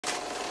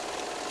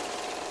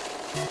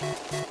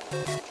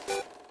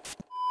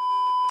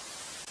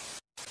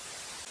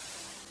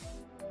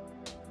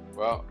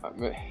Well,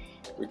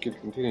 we could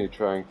continue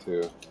trying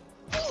to...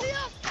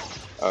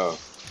 Oh.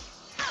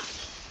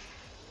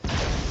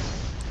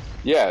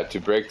 Yeah, to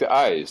break the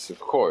ice, of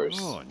course.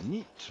 Oh,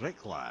 neat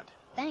trick, lad.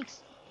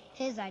 Thanks.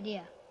 His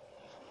idea.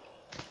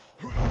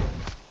 I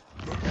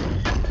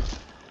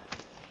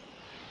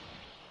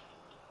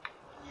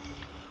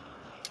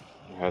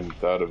hadn't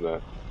thought of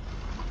that.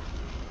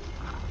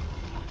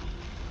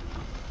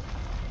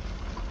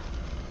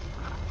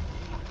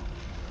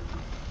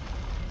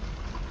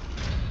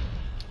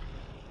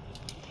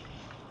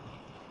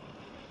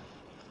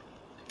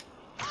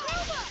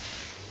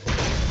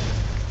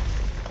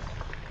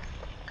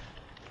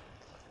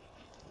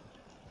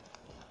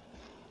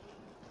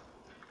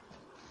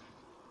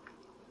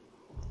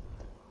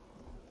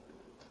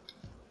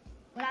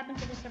 What happened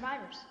to the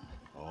survivors?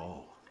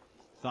 Oh,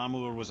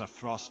 Thamur was a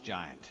frost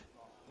giant.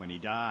 When he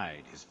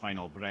died, his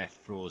final breath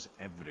froze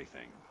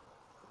everything.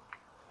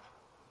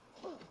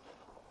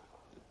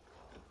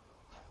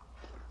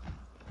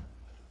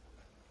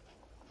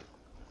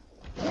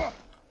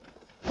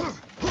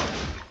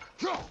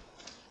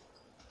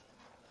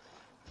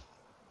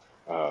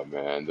 Oh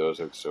man, those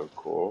look so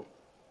cool.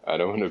 I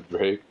don't want to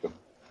break them.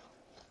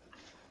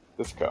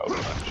 This guy's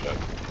not shut.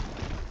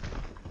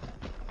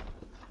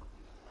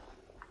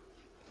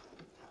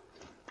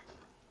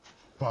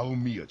 Follow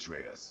me,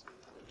 Atreus.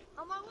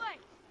 On my way.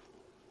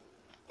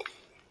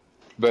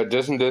 But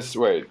doesn't this...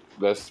 Wait,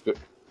 let's...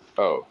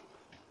 Oh.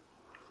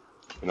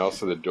 And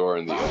also the door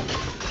in the end.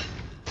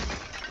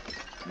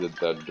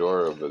 That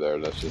door over there,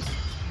 let's just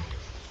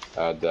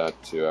add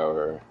that to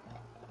our...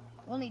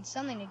 We'll need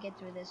something to get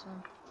through this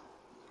one.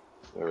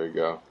 There we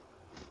go.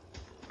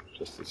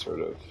 Just to sort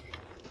of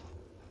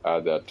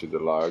add that to the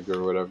log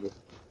or whatever.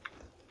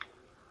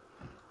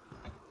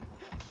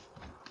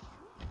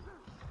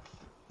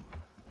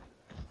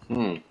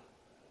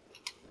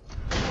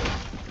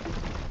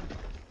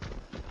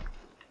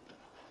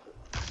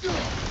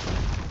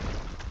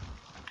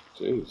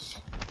 Jeez.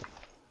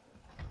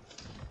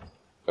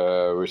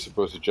 We're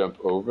supposed to jump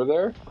over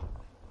there?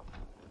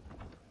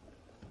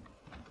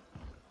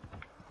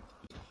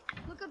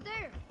 Look up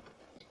there.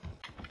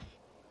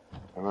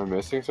 Am I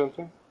missing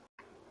something?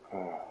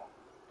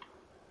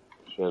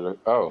 Should I look?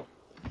 Oh.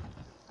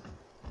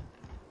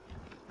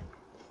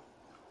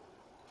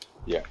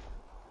 Yeah.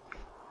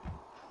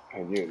 I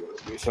knew there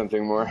would be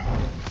something more.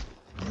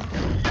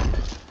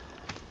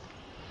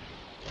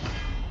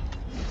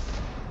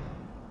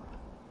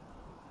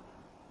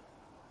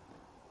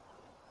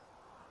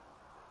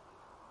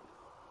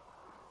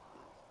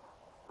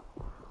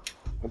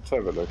 Let's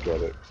have a look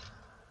at it.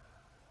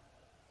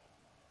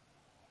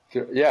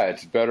 Yeah,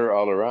 it's better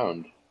all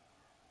around.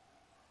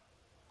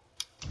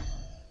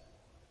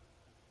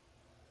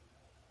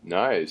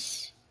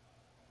 Nice.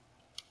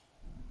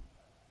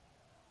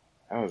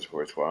 That was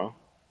worthwhile.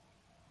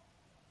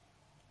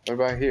 What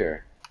about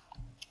here?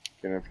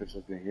 Can I put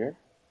something here?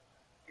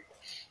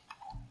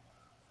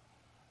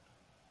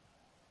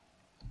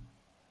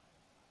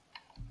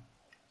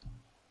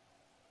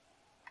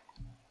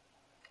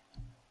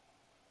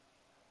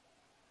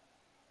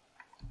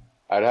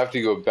 I'd have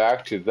to go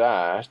back to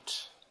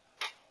that.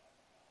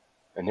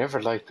 I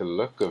never liked the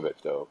look of it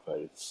though, but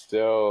it's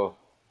still...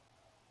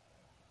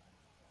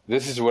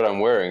 This is what I'm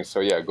wearing,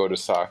 so yeah, go to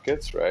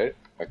sockets, right?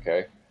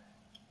 Okay.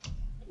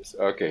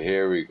 Okay,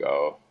 here we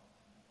go.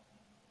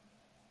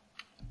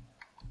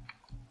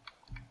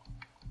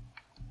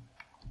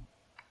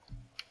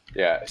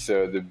 Yeah,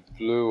 so the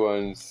blue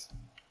ones,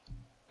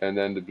 and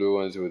then the blue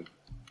ones with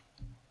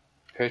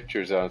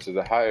pictures on, so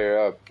the higher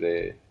up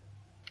the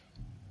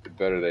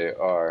better they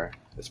are.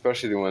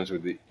 Especially the ones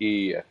with the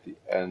E at the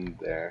end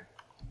there.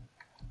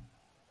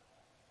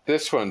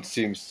 This one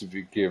seems to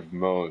give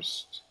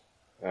most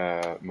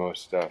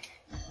stuff.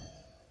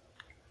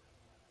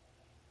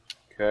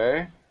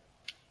 Okay.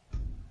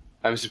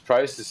 I'm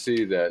surprised to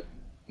see that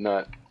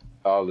not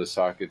all the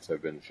sockets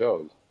have been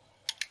filled.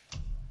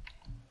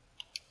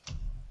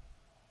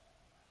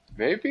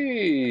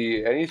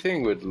 Maybe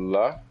anything with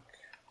luck.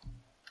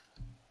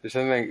 There's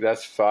something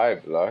that's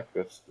 5 luck.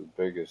 That's the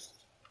biggest.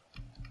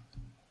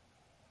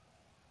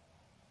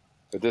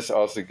 But this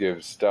also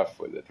gives stuff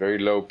with it. Very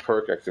low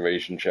perk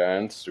activation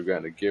chance to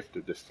grant a gift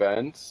of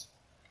defense.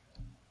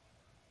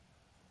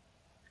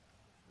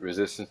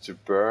 Resistance to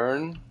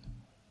burn.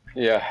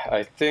 Yeah,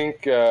 I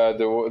think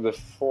the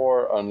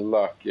 4 on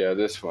luck. Yeah,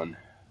 this one.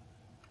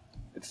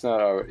 It's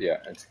not our... Yeah,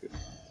 it's good.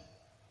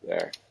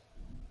 There.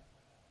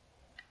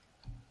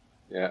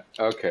 Yeah,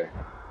 okay.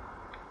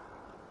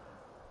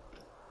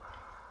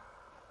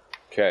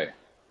 Okay.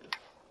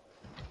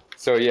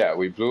 So yeah,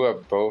 we blew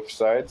up both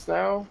sides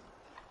now.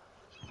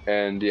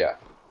 And yeah,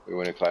 we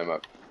want to climb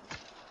up.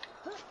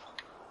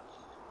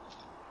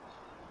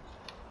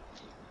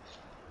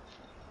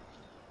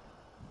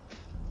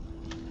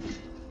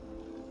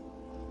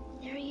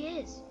 There he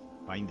is.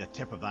 Find the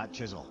tip of that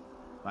chisel.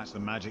 That's the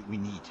magic we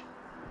need.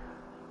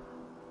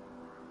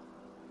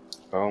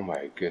 Oh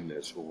my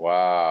goodness,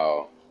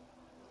 wow.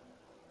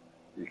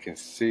 You can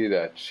see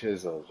that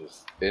chisel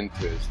just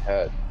into his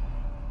head.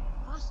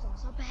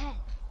 Hostiles up ahead.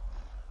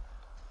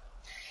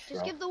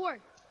 Just Well, give the word.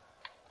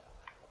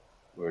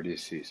 where do you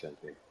see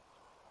something?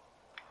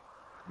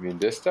 You mean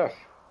this stuff?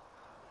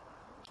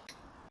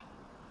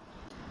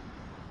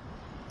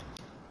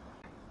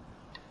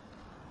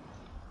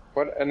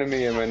 What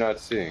enemy am I not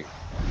seeing?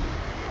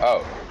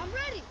 Oh. I'm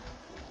ready.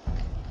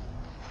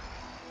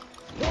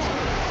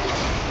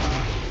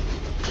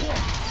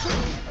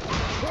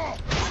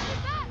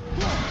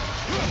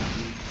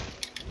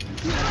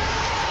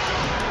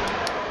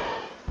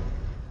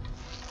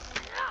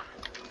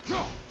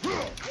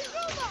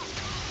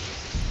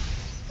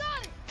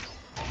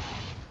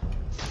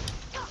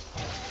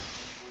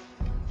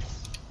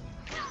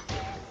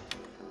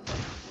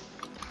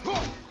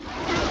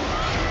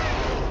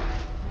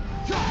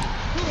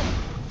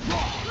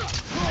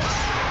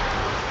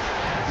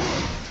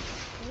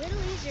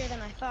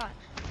 Thought.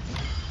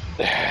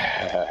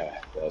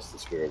 That's the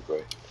spirit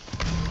boy.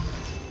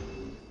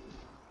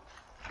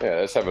 Yeah,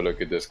 let's have a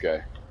look at this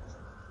guy.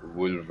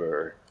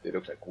 Wolver. They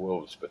look like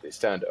wolves, but they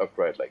stand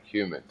upright like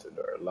humans and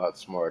are a lot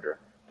smarter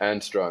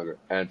and stronger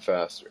and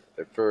faster.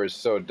 Their fur is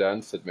so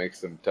dense it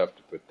makes them tough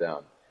to put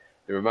down.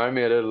 They remind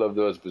me a little of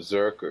those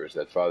berserkers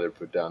that Father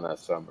put down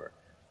last summer,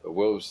 but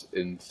wolves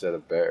instead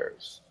of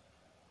bears.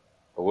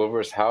 A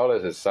wolver's howl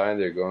is a sign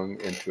they're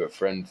going into a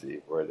frenzy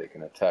where they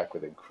can attack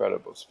with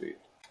incredible speed.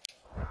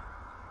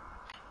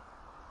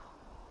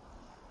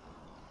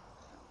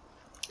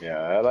 Yeah,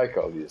 I like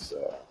all these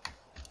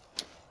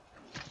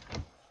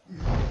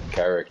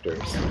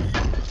characters.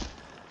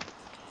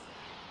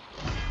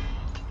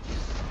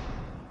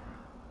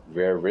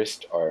 Rare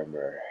wrist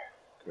armor.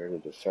 Greater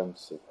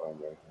defensive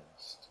armor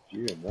against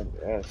view and memory.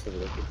 Yeah, let's have a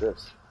look at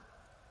this.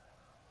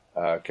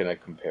 Can I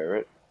compare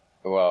it?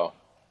 Well,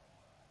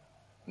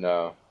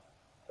 no.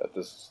 That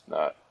does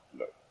not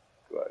look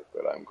like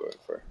what I'm going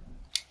for.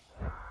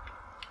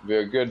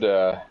 We're good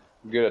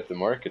at the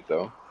market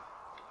though.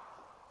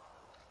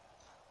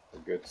 A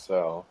good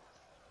sell.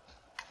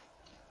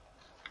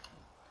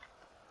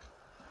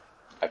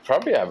 I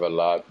probably have a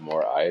lot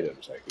more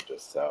items I could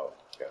just sell.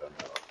 I don't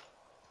know.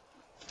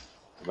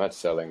 I'm not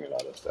selling a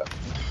lot of stuff,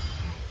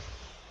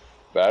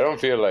 but I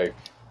don't feel like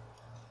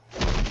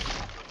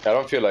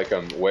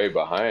I'm way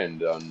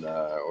behind on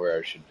where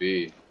I should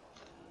be.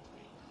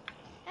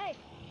 Hey,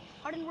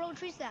 hardened roll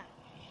tree sap.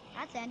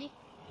 That's handy.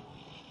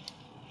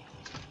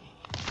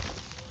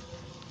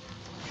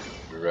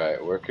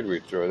 Right, where could we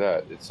throw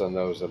that? It's on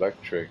those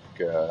electric,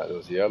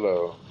 those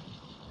yellow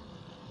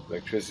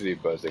electricity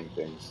buzzing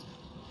things.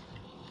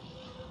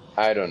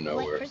 I don't know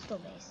where. Crystal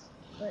base,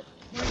 but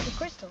where's the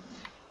crystal?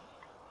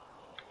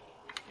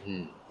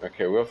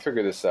 Okay, we'll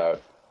figure this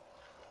out.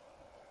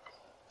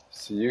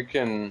 So you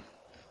can,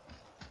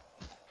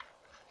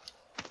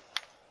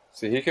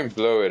 so he can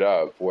blow it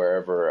up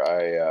wherever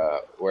I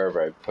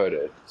put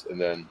it, and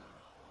then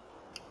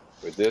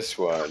with this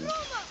one, you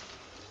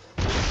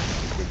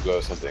can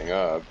blow something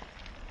up.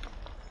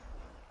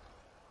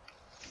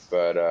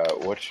 But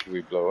what should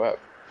we blow up?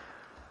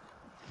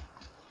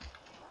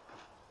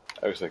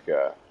 That looks like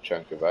a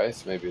chunk of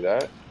ice, maybe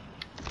that.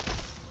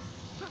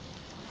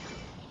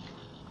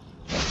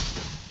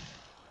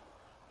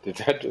 Did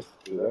that just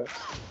do that?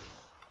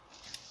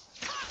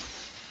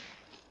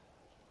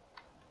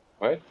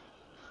 What?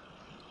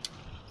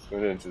 Just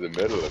went into the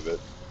middle of it.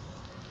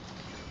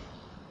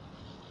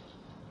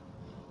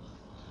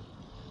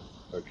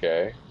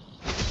 Okay.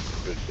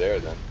 Put it there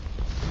then.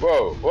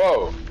 Whoa,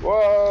 whoa,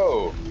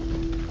 whoa!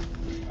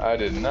 I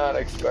did not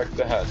expect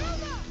that.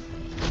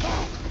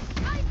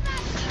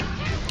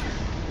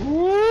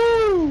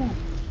 Woo!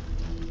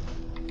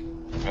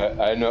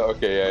 I know,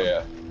 okay,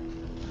 yeah.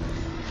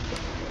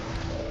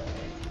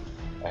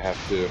 I have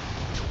to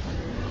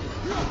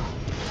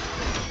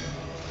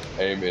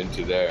aim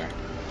into there.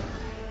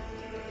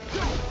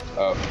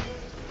 Oh.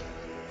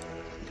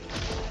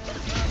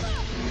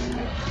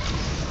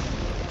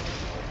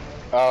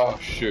 Oh,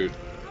 shoot.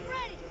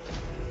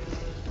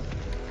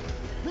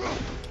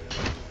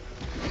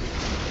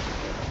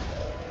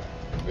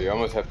 We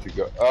almost have to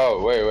go.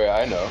 Oh, wait,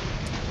 I know.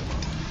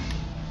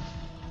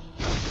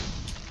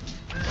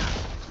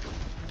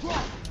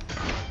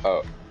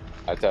 Oh,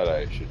 I thought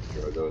I should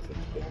throw those into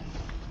there.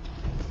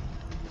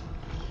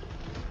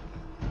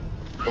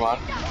 Come on.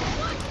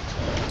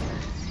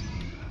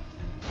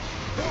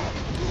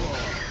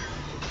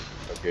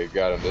 Okay,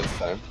 got him this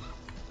time.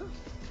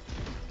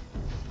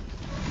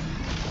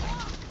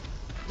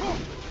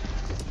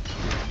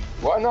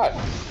 Why not?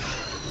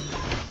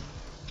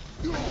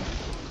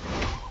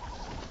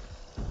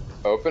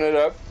 Open it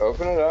up,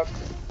 open it up.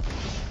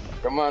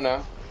 Come on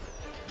now.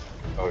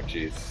 Oh,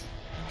 jeez.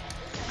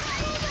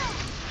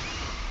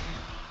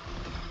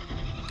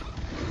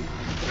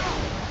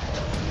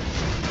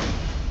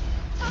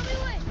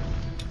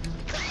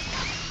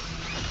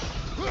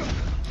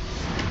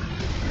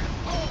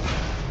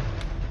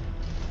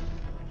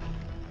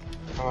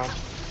 Come on.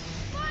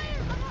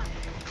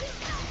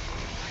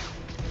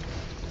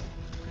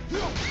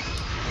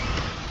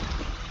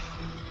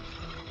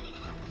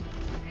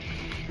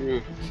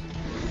 Shoot.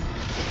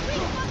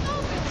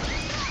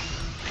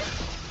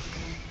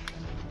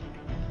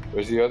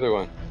 Where's the other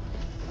one?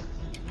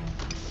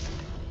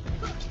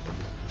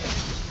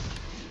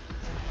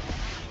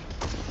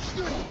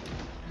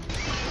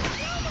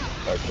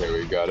 Okay,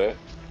 we got it.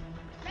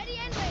 Ready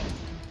and wait.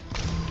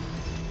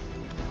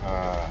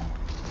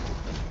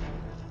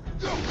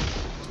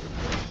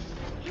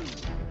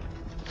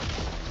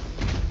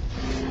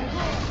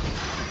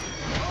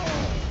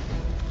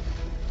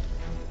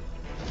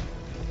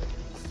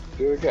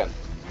 Do it again.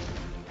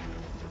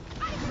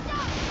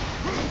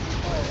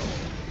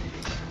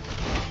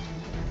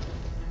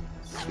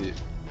 See.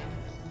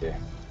 Yeah.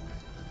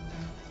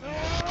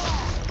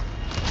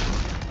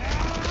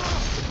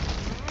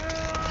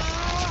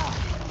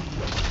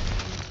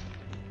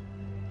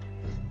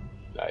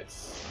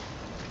 Nice.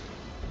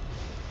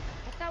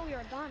 I thought we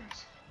were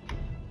goners.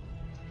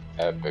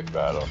 Epic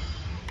battle.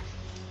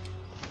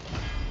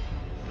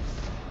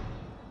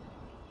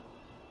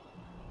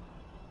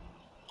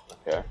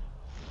 Okay.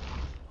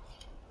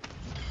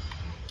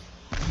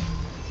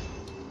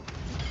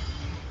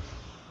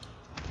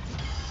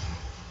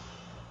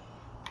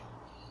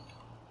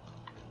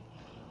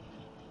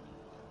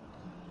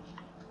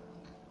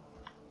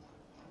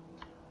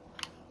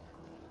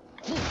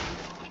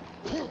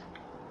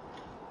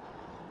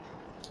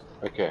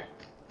 Okay.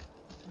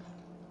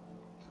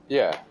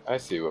 Yeah, I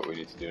see what we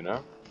need to do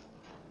now.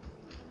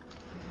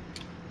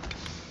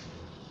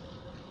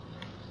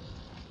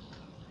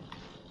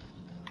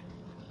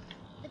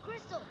 The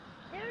crystal.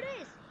 There it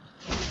is.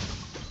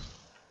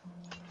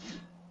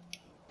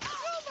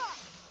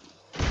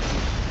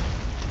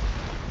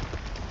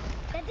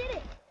 That did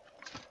it.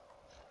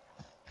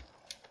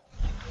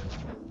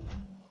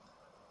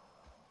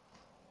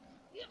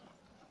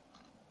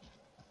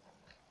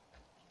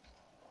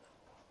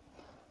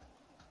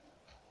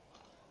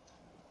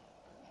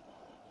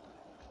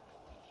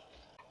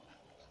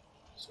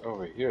 It's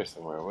over here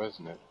somewhere,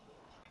 wasn't it?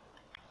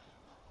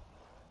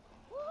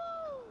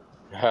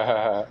 Woo!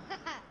 That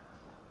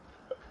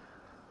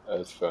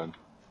was fun.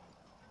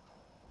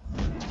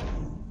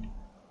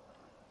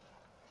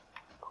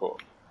 Cool.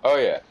 Oh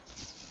yeah,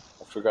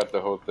 I forgot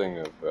the whole thing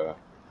of.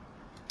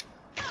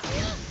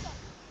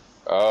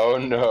 Oh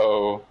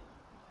no.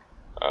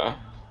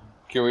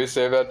 Can we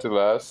save that to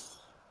last?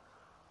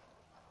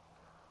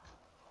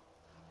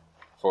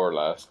 For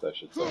last, I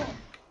should say.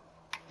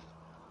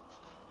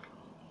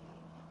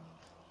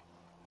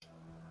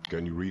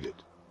 Can you read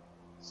it?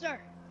 Sir.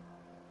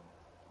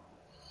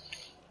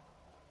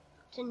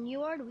 To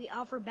Njord we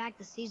offer back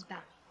the sea's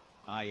bounty.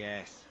 Ah,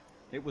 yes.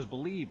 It was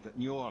believed that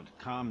Njord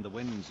calmed the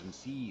winds and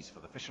seas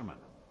for the fishermen.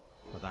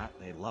 For that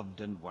they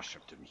loved and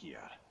worshipped him here.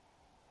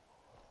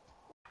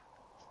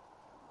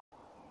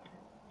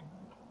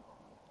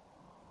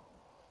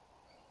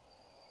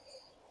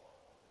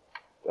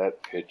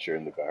 That picture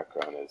in the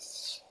background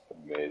is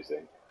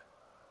amazing.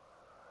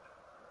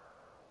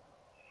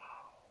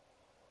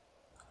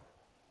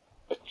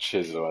 A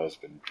chisel has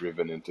been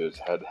driven into his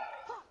head.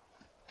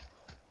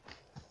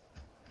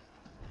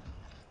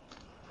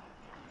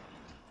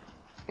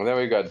 And then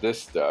we got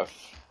this stuff.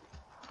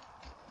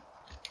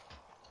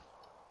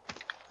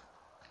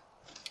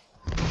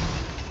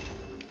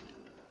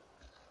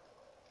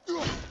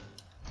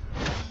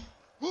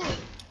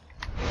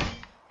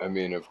 I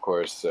mean, of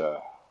course,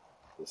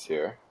 this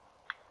here.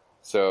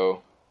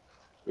 So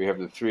we have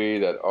the three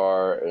that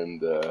are in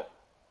the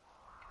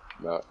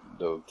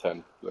little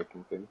tent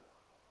looking thing.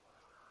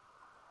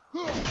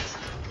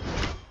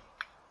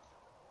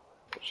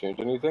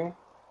 Change anything?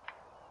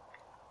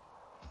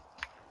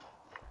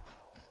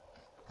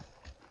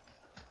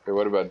 Okay,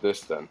 what about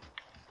this then?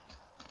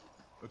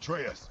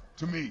 Atreus,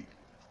 to me.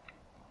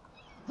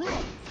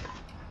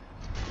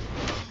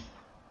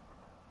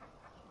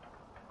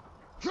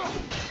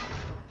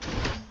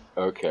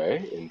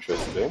 Okay,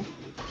 interesting.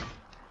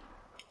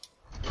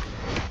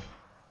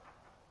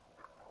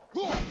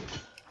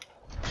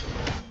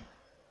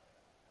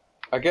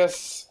 I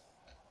guess,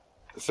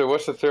 so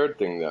what's the third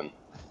thing then?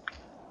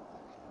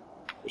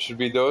 It should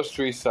be those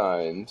three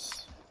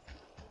signs.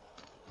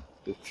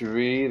 The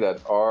three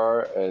that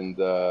are in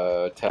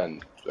the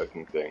tent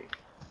looking thing.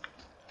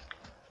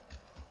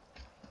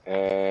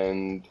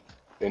 And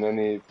in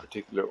any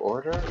particular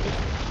order?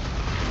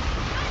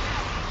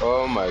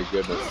 Oh my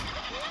goodness.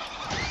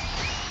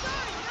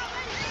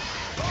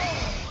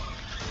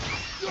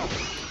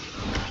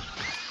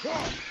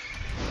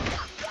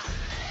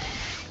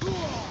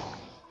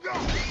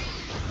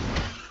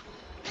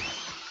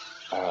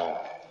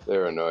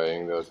 They're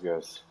annoying, those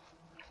guys.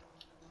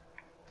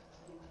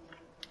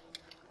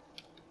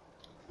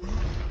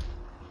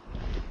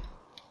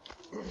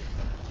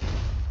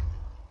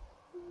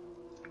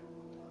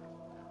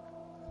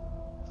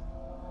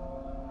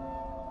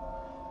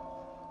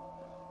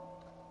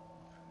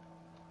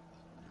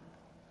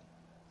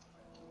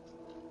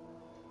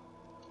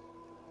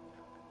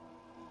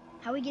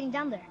 How are we getting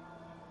down there?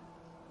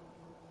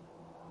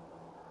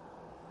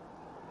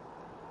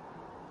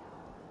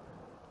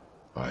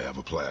 I have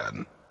a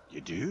plan. You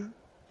do?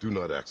 Do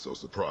not act so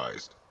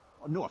surprised.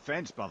 No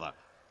offense, brother,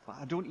 but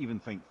I don't even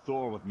think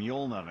Thor with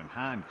Mjolnir in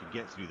hand could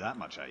get through that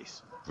much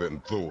ice.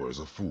 Then Thor is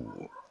a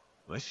fool.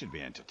 This should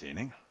be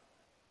entertaining.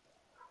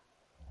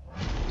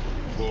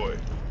 Boy,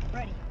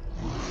 Ready.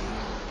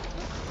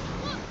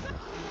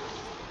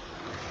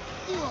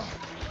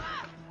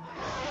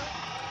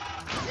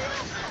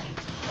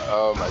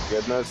 Oh my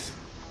goodness.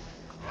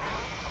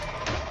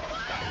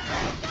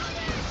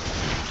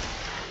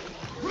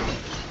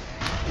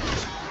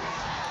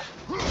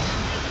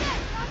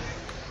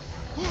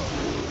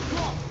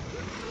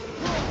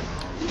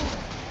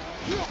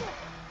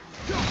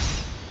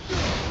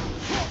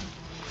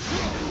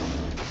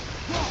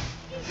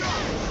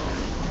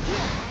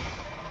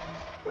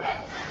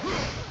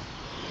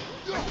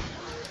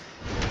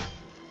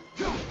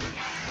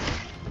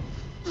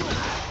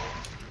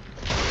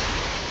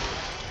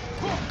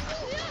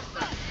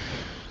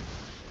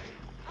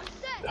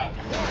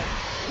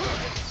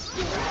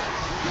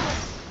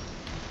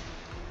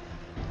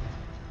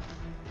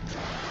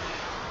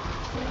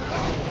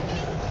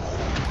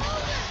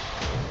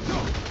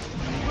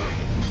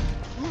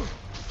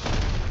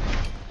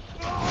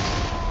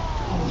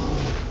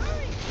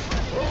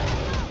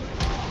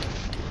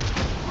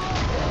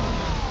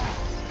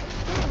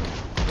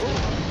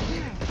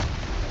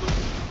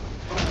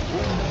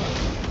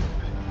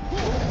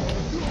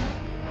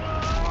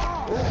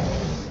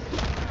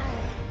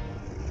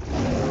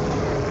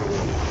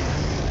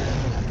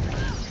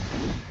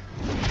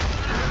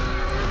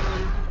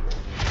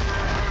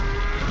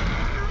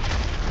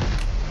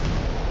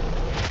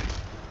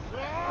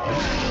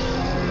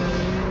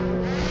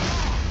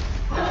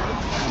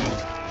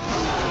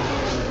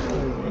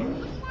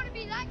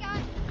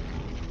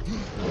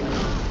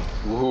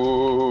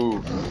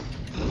 Woo!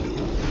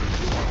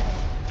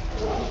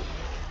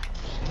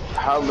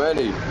 How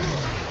many?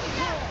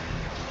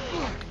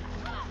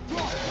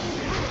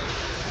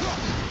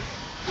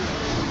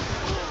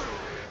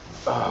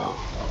 Oh.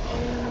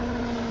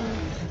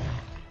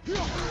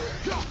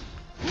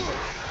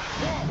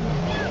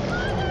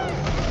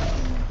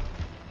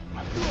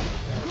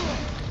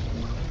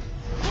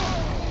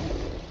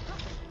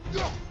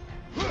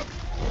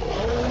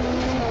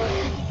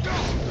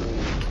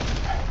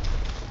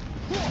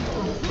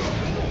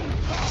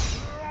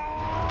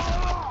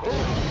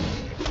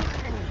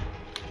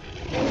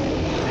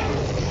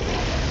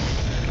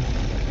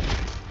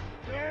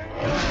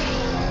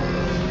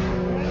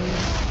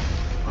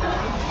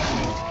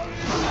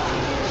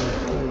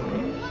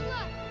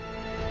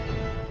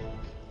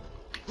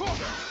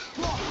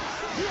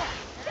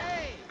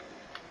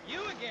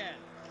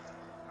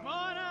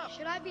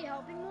 Should I be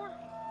helping more?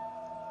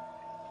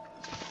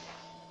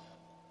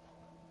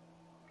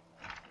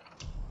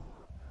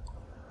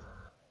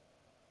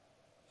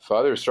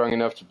 Father is strong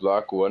enough to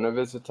block one of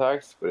his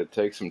attacks, but it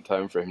takes some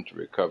time for him to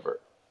recover.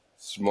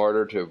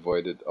 Smarter to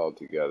avoid it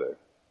altogether.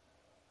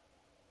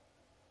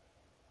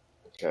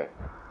 Okay.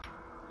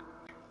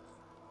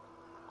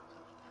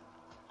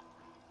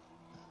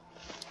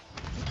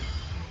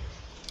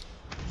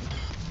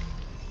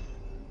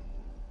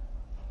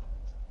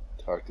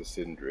 Talk to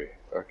Sindri.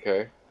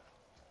 Okay.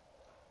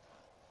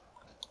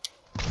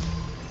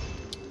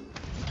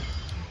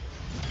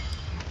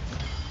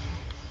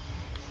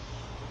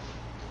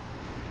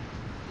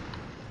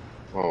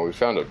 Well, we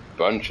found a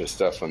bunch of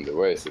stuff on the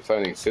way, so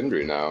finding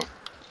Sindri now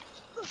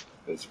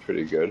is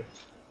pretty good.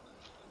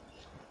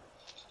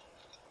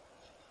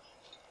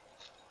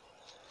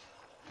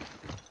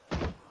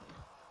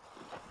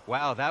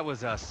 Wow, that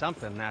was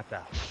something at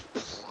the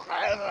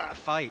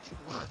fight.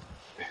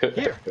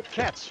 Here,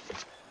 catch.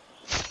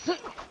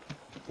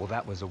 Well,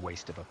 that was a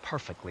waste of a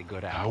perfectly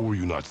good how apple. were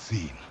you not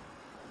seen?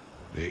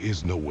 There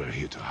is nowhere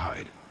here to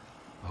hide.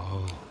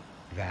 Oh,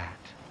 that.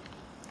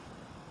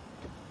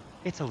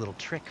 It's a little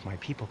trick my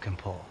people can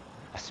pull.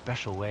 A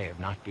special way of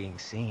not being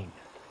seen.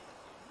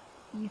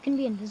 You can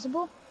be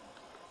invisible?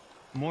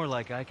 More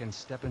like I can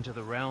step into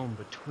the realm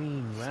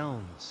between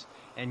realms.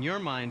 And your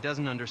mind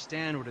doesn't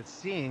understand what it's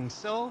seeing,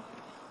 so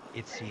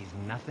it sees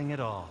nothing at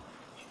all.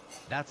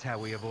 That's how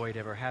we avoid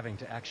ever having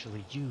to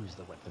actually use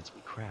the weapons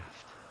we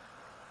craft.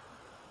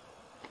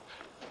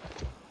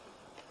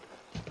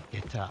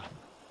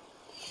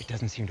 It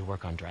doesn't seem to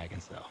work on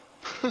dragons,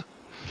 though.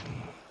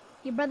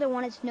 Your brother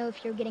wanted to know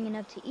if you're getting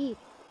enough to eat.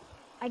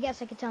 I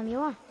guess I could tell him you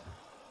are.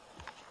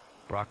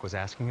 Brock was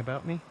asking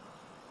about me?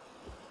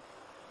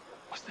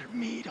 Was there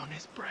meat on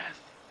his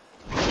breath?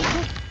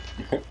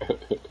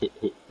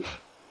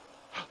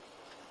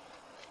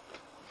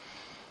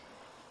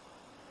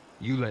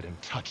 You let him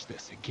touch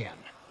this again.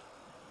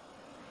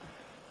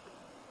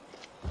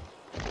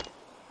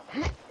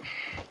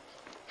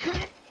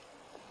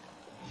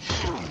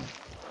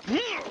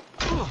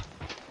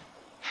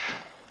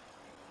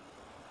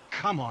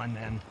 Come on,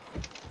 then.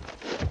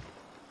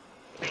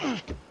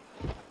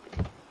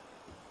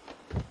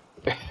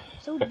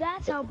 So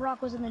that's how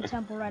Brock was in the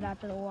temple right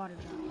after the water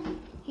drop.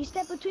 He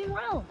stepped between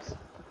realms.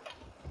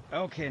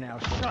 Okay, now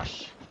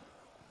shush.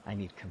 I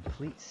need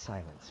complete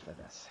silence for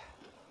this.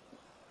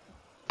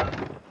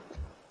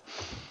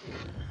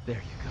 There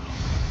you go.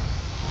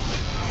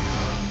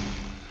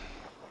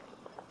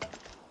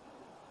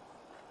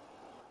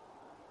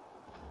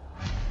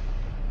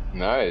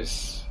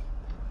 Nice.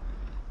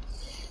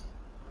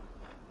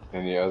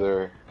 Any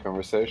other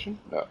conversation?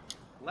 No.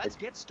 Let's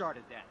get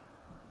started then.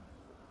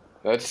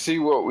 Let's see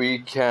what we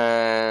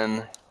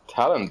can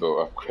talent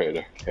bow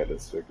upgrade. Okay,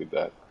 let's look at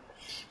that.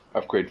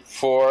 Upgrade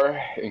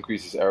 4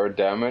 increases arrow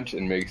damage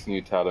and makes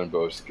new talent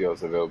bow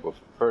skills available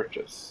for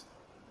purchase.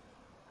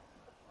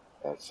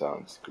 That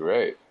sounds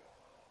great.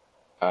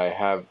 I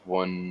have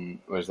one,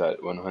 what is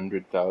that,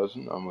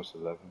 100,000? Almost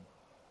 11.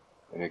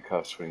 And it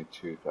costs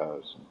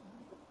 22,000.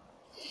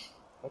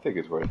 I think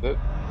it's worth it.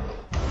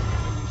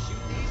 When you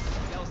shoot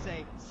these, they'll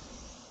say,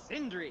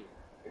 Sindri.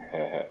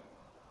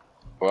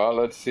 Well,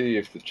 let's see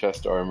if the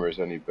chest armor is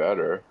any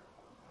better.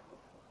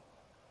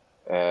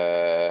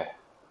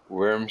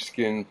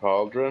 Wormskin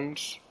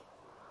pauldrons.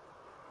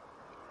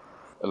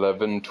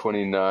 11,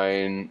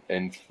 29,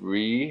 and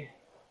 3.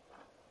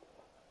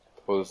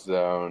 Pulls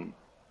down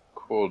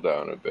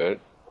cooldown a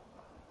bit.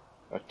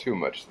 Not too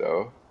much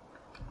though.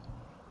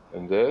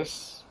 And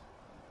this.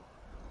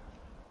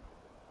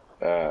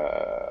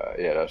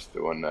 Yeah, that's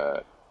the one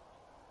that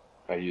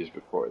I used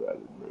before that I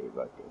didn't really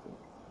like, I think.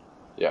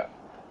 Yeah.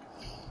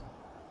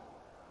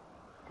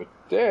 But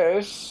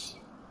this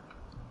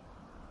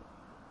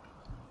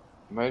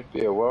might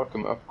be a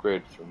welcome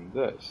upgrade from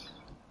this.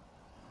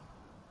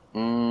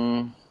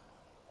 And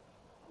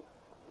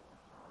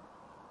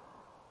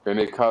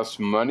it costs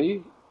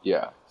money?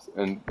 Yeah.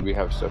 And we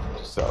have stuff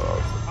to sell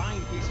also.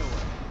 Fine piece of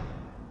work.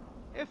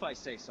 If I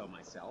say so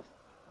myself.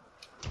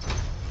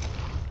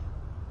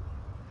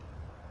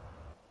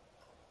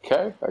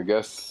 Okay, I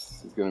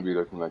guess it's gonna be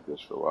looking like this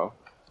for a while.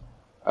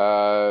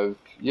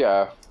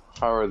 Yeah,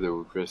 how are the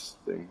wrist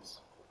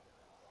things?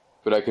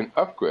 But I can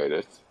upgrade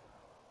it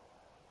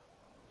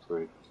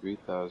for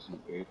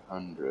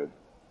 3,800.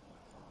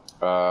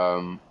 It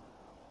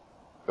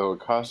will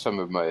cost some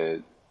of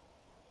my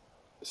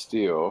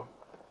steel,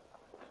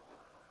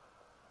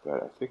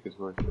 but I think it's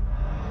worth it.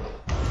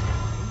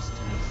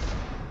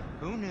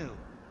 Who knew?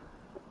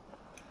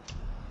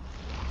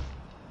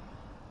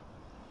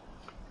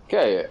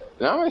 Okay,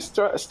 now my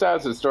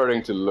stats are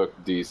starting to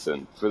look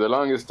decent. For the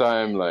longest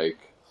time,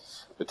 like,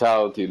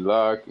 vitality,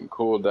 luck, and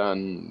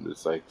cooldown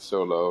is like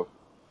so low.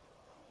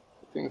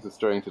 Things are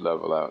starting to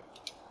level out.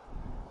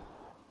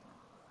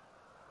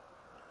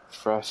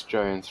 Frost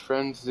Giant's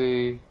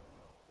Frenzy.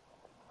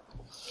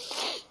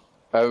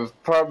 I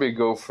would probably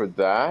go for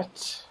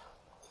that.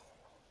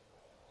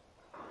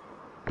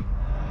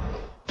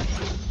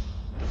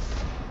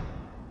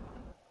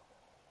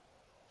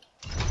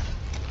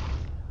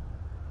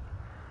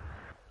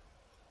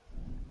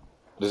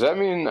 Does that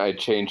mean I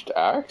changed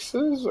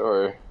axes,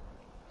 or?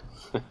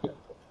 I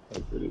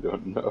really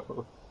don't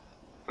know.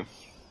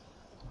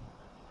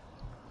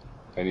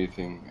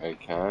 Anything I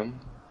can.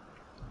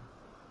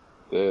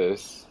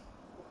 This.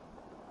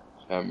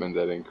 Enchantment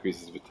that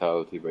increases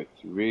vitality by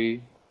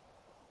 3.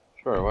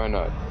 Sure, why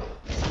not?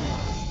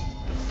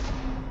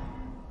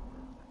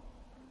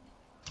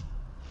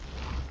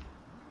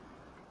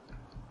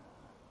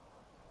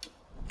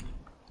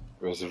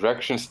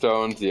 Resurrection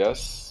stones,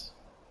 yes.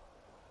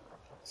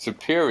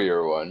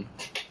 Superior one.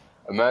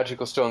 A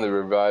magical stone that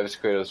revives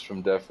Kratos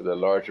from death with a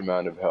large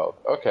amount of health.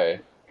 Okay.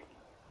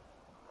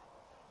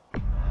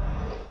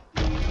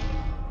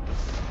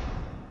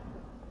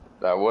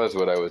 That was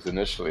what I was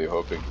initially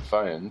hoping to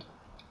find.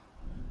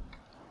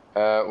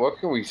 What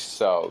can we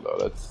sell though?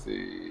 Let's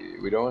see.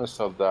 We don't want to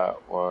sell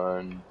that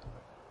one.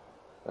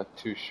 Not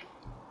too sure.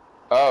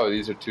 Oh,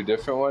 these are two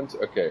different ones?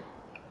 Okay.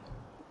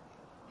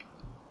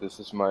 This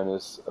is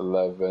minus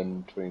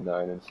 11,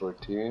 29, and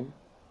 14.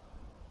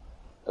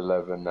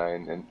 11,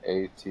 9, and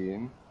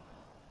 18.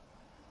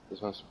 This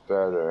one's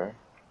better.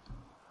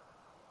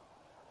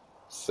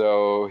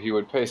 So he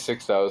would pay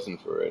 6,000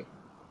 for it.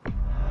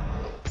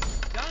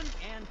 Done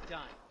and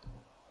done.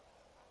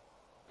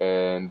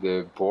 And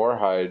the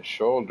boarhide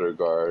shoulder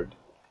guard.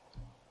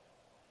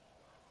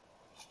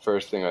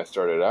 First thing I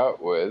started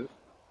out with.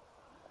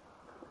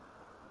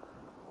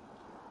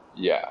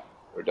 Yeah,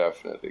 we're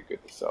definitely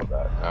good to sell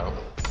that now.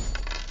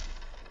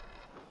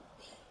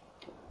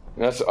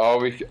 And that's all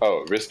we.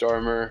 Oh, wrist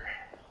armor.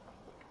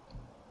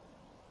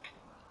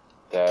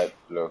 That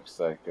looks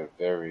like a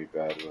very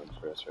bad one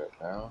for us right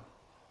now.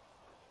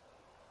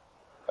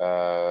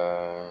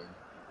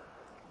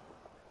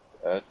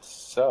 Let's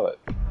sell it.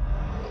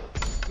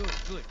 Good,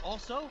 good.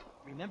 Also,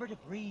 remember to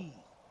breathe.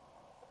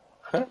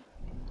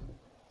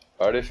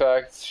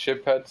 Artifacts,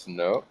 ship heads,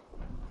 no.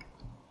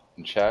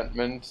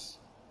 Enchantments.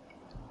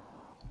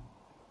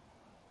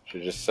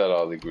 Should just sell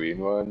all the green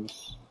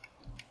ones.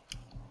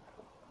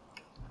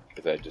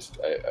 Because I just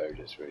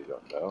really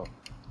don't know.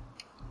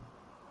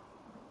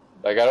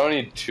 Like, I don't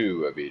need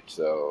 2 of each,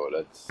 so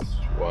that's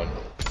 1.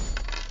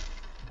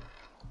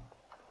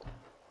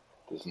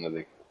 There's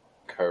another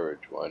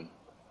courage one.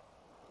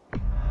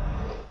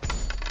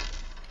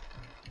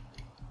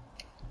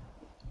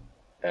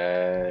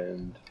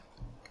 And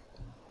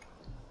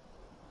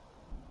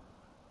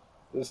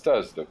this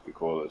does look the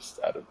coolest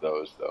out of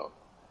those, though.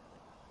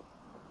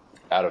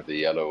 Out of the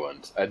yellow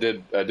ones, I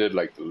did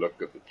like the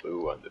look of the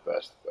blue one the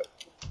best, but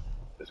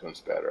This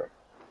one's better.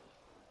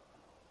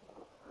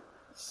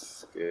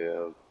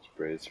 Scaled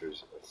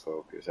bracers of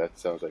focus. That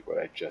sounds like what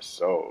I just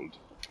sold.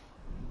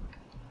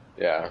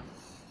 Yeah,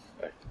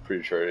 I'm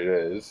pretty sure it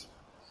is.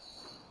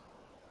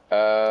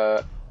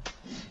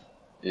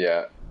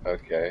 Yeah,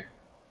 okay.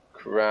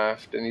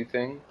 Craft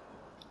anything?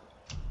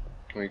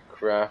 Can we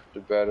craft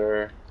a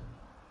better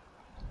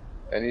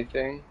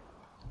anything?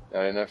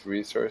 Not enough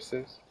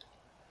resources?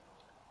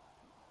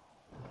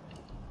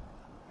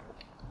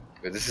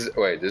 But this is,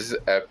 wait, this is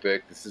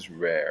epic, this is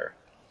rare.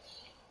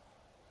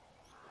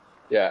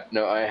 Yeah,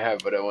 no, I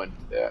have what I want.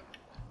 Yeah.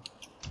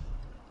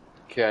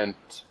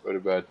 Can't. What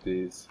about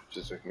these?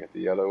 Just looking at the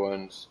yellow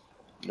ones.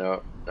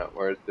 No, not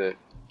worth it.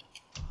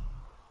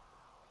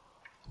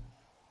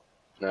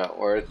 Not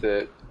worth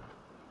it.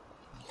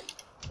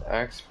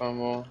 Axe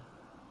pommel.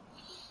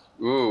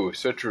 Ooh,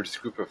 such a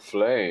scoop of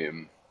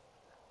flame.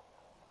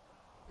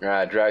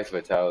 Ah, drags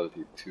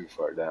vitality too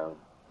far down.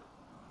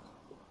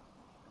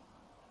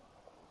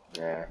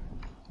 Yeah.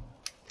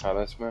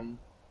 Talisman.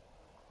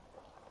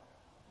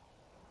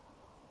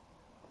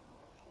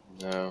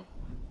 No.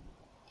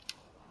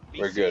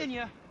 We're good.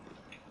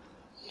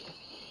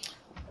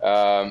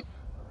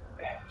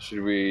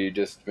 Should we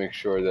just make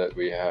sure that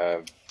we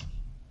have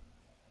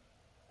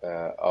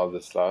all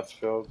the slots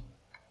filled?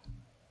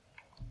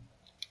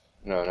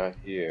 No, not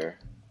here.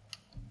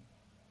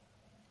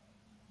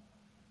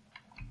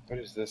 What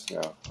is this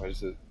now? What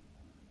is it?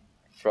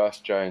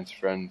 Frost Giant's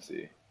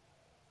Frenzy.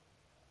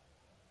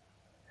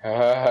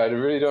 I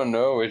really don't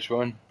know which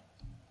one.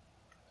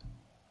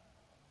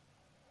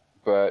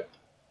 But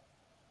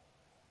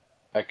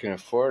I can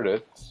afford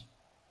it.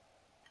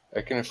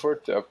 I can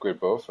afford to upgrade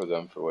both of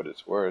them for what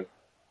it's worth.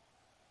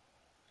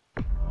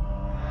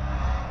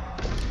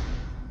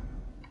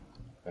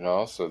 And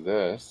also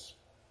this.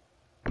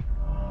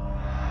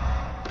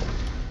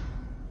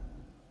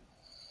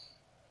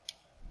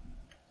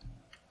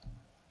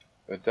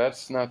 But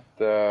that's not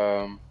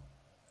the...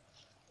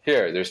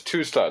 Here, there's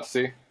 2 slots,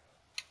 see?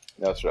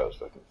 That's what I was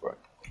looking for.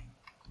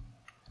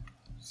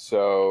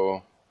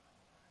 So,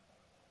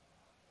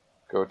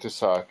 go to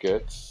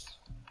sockets.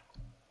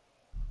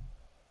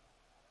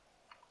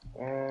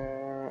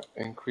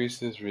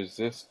 Increases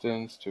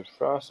resistance to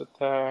frost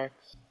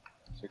attacks.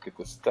 Let's look at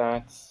the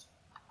stats.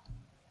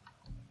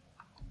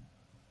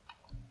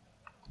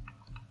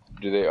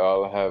 Do they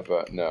all have,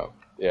 no.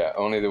 Yeah,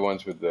 only the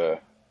ones with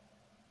the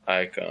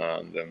icon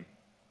on them.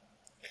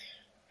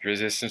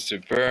 Resistance to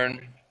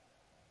burn.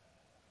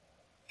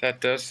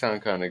 That does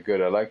sound kind of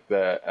good. I like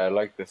that. I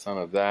like the sound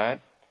of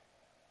that.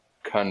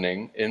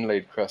 Cunning,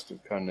 inlaid crust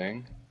of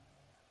cunning.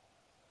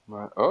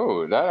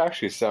 Oh, that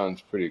actually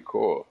sounds pretty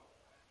cool.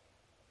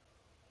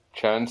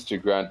 Chance to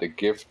grant the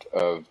gift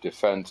of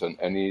defense on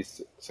any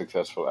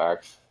successful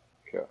axe.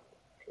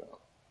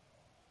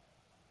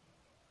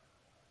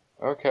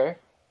 Okay.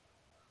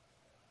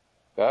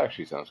 That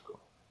actually sounds cool.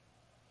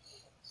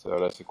 So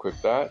let's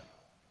equip that.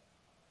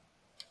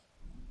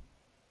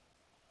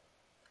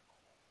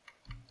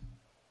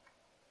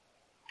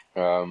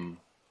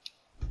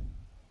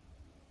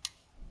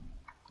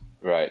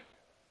 Right.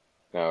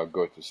 Now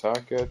go to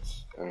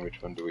sockets, and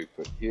which one do we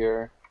put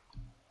here?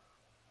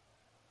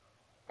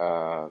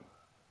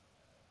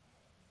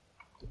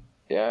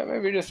 Yeah,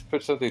 maybe just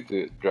put something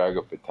to drag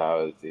up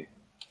vitality.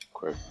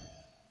 Quick.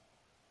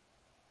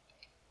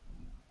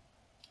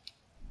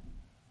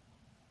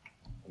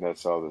 And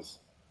that's all this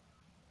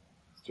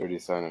sturdy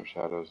sign of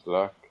shadows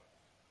luck.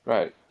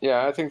 Right.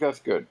 Yeah, I think that's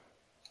good.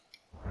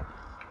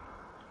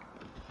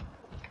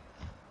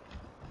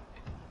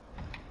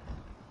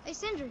 Hey,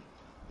 Sindri,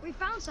 we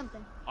found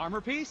something.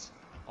 Armor piece?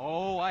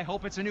 Oh, I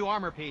hope it's a new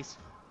armor piece.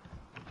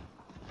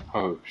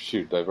 Oh,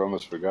 shoot, I've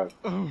almost forgot.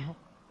 Oh,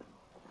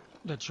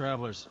 the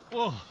travelers.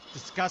 Oh,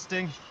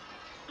 disgusting.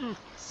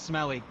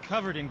 Smelly,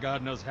 covered in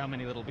God knows how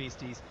many little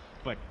beasties,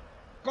 but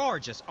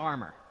gorgeous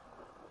armor.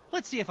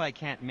 Let's see if I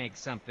can't make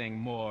something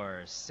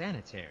more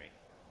sanitary.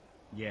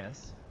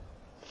 Yes?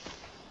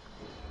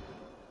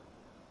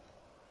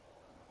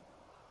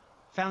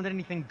 Found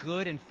anything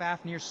good in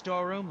Fafnir's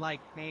storeroom,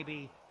 like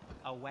maybe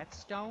a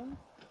whetstone?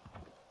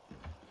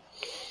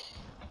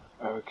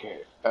 Okay,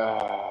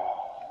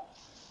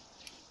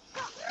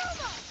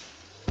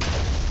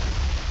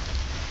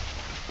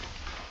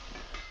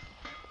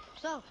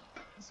 So,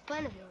 this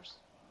plan of yours.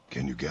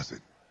 Can you guess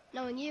it?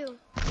 Knowing you,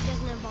 it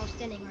doesn't involve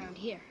standing around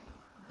here.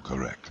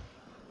 Correct.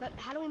 But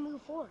how do we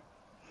move forward?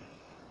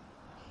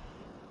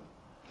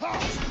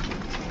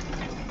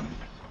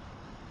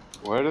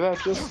 where did that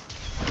just...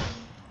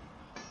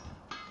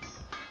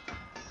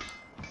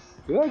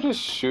 Did I just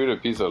shoot a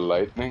piece of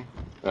lightning?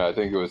 No, I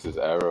think it was his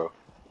arrow.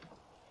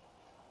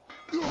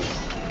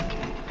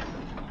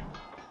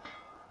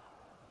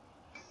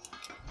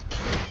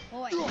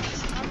 Boy,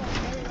 almost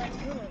really like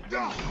cooler.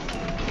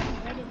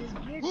 Where did his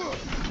beard go?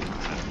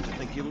 I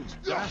think he looks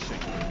dashing.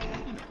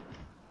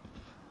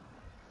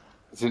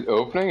 Is it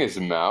opening his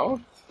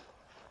mouth?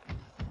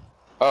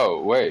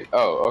 Oh, wait.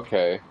 Oh,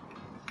 okay.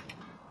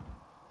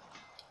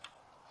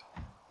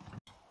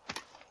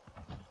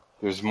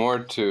 There's more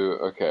to...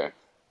 Okay.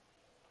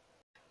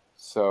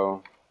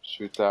 so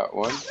shoot that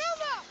one.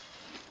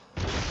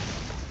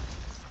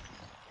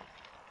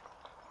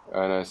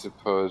 And I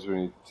suppose we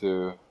need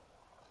to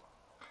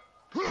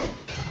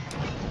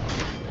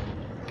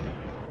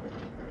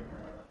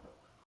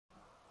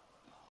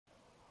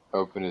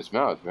open his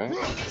mouth, right?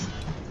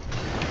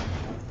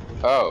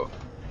 Oh.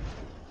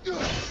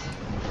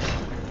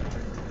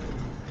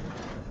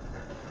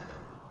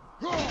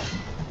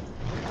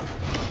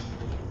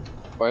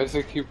 Why does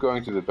it keep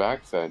going to the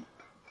backside?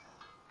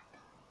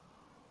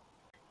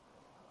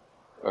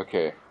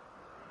 Okay.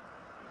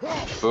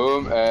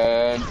 Boom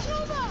and...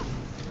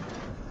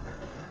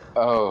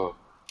 Oh.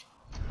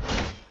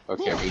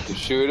 Okay, we need to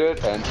shoot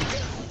it and...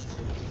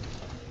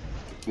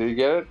 Did you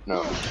get it?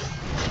 No.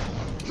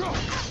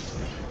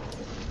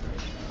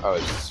 Oh,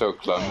 it's so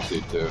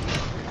clumsy too.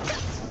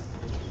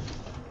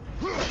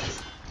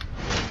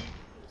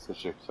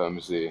 Such a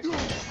clumsy...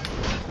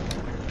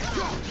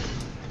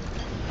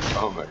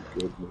 Oh my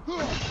goodness.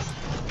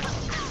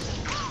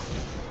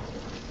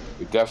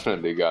 We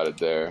definitely got it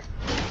there.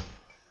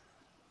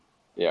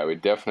 Yeah, we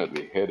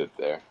definitely hit it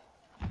there.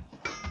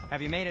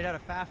 Have you made it out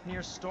of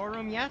Fafnir's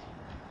storeroom yet?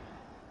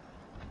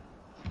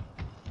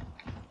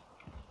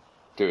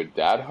 Dude,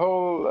 that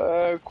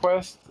whole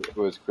quest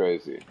was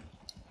crazy.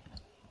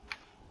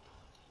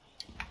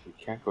 We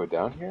can't go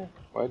down here?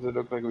 Why does it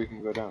look like we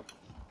can go down?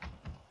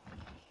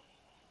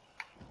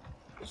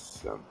 There's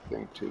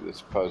something to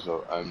this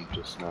puzzle I'm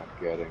just not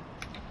getting.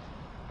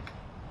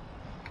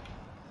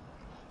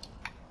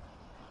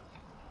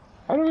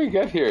 How do we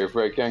get here if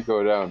I can't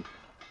go down?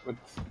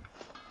 What's...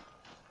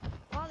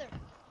 Father,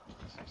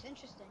 this looks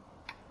interesting.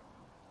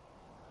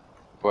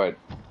 What?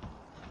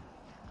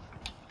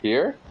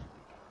 Here?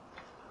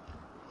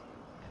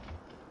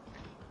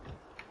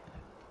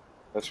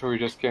 That's where we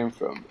just came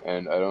from,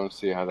 and I don't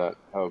see how that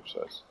helps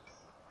us.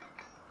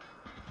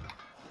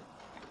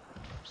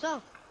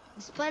 So,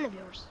 this plan of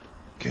yours.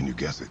 Can you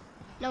guess it?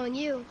 Knowing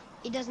you,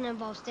 it doesn't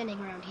involve standing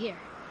around here.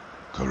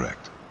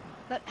 Correct.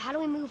 But how do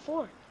we move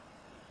forward?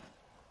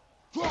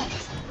 Boy,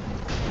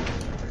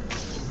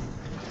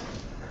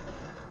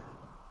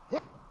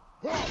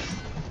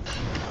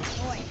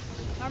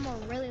 Armor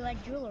really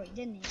liked jewelry,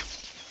 didn't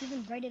he?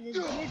 Even braided his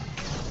beard. I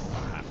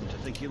happen to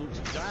think he looks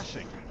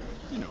dashing.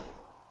 You know,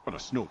 for a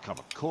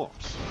snow-covered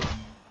corpse.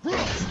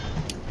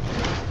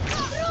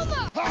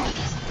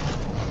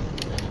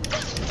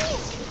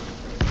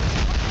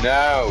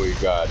 Now we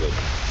got it.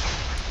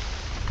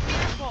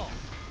 Careful!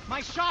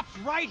 My shop's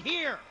right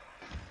here!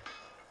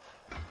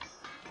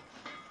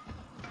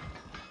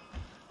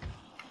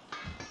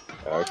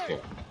 Okay.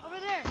 Over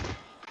there.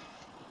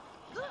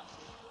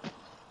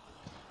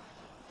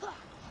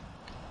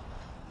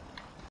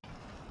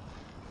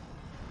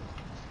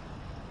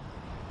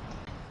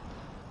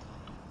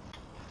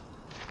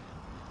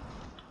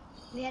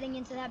 We heading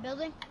into that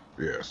building?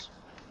 Yes.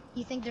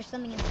 You think there's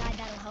something inside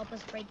that'll help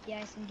us break the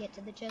ice and get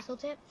to the chisel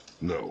tip?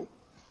 No.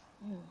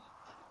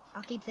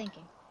 I'll keep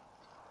thinking.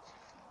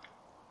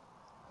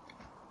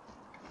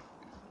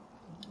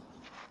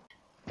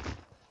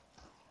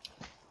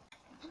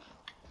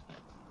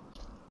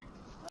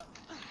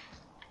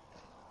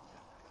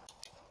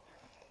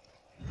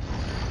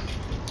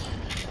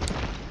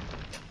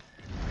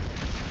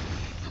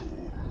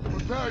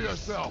 Prepare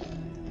yourself.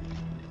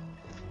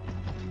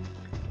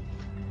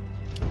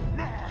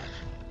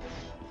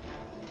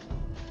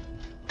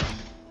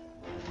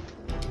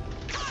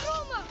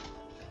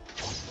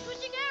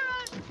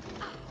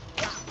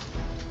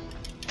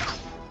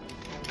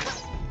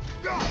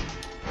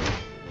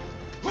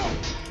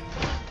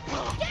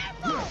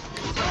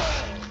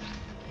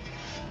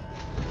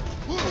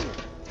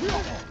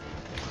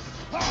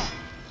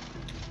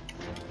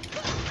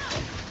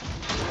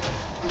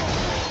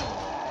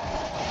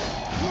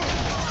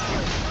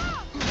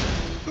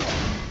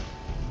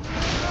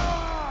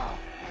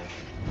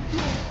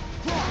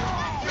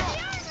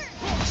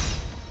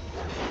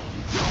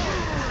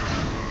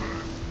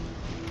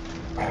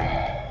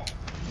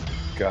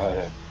 Got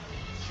it.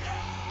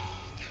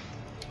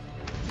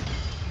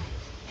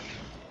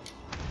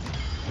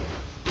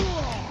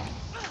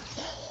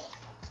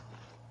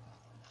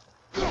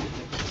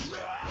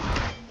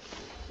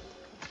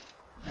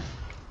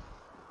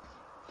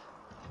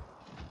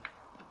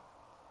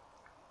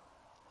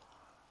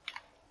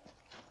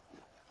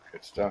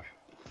 Good stuff.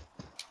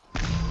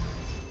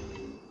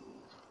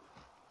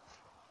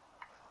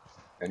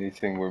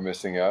 Anything we're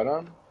missing out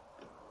on?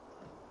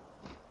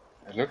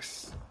 It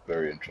looks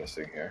very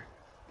interesting here.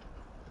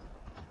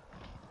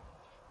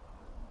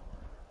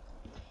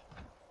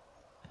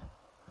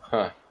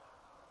 Huh.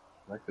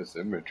 I like this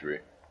imagery.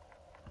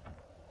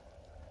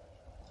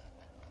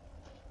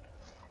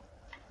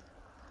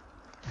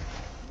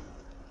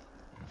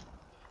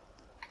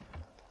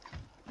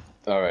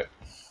 Alright.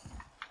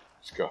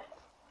 Let's go.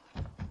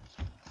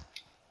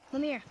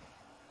 Mimir,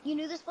 you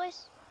knew this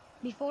place?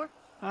 Before?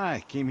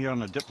 I came here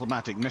on a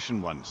diplomatic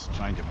mission once,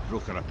 trying to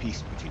broker a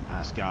peace between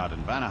Asgard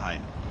and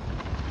Vanaheim.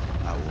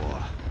 A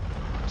war.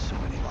 So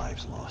many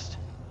lives lost.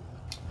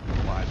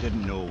 What I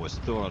didn't know was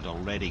Thor had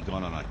already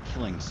gone on a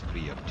killing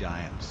spree of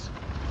giants.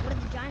 What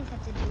did the giants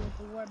have to do with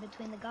the war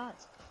between the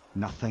gods?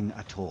 Nothing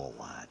at all,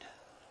 lad.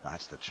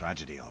 That's the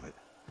tragedy of it.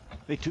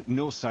 They took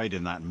no side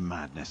in that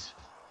madness.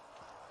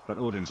 But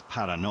Odin's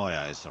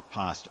paranoia is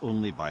surpassed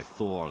only by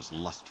Thor's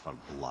lust for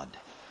blood.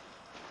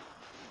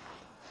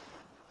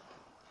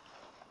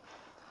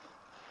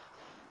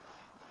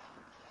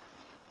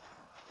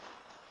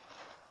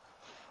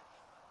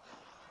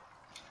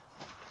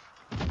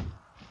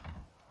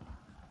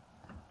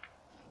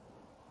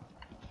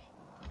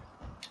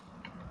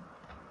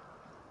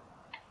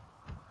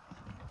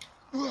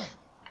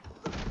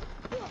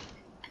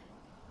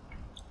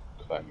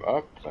 Climb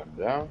up, climb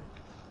down.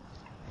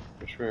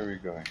 Which way are we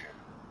going here?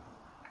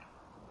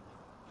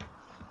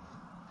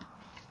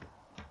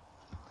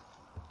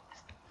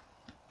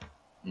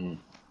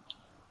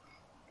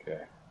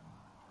 Okay.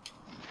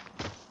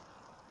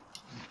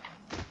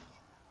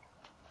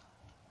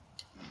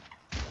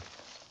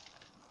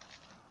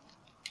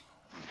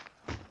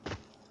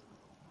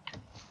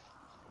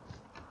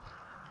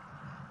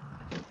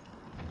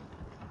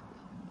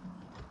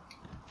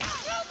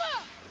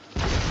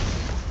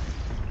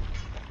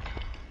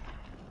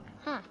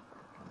 Huh.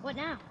 What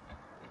now?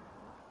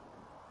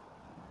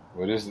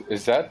 What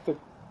is that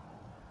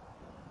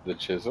the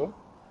chisel?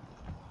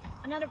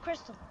 Another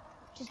crystal.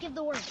 Just give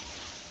the word.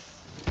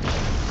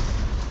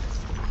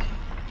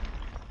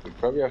 We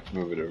probably have to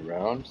move it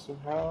around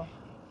somehow.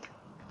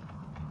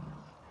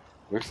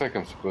 Looks like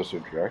I'm supposed to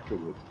interact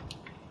with it.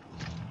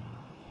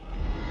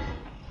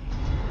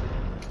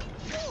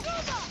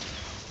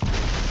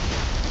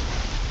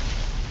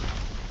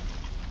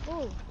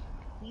 Ooh,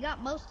 you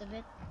got most of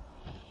it.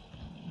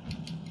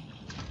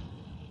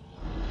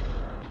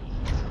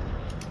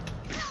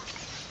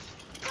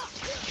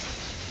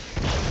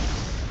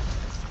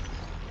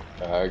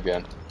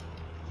 Again.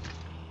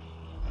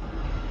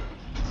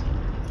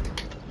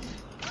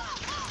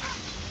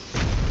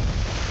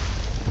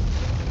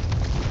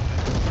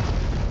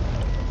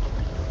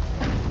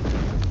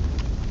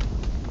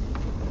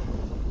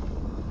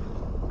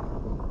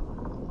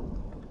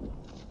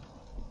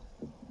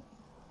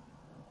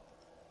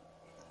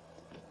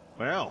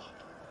 Well,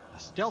 a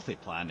stealthy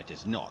plan it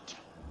is not.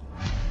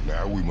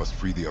 Now we must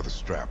free the other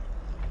strap.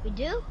 We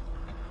do?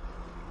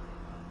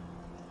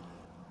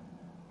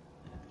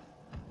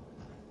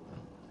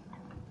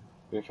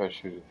 If I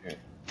shoot it here.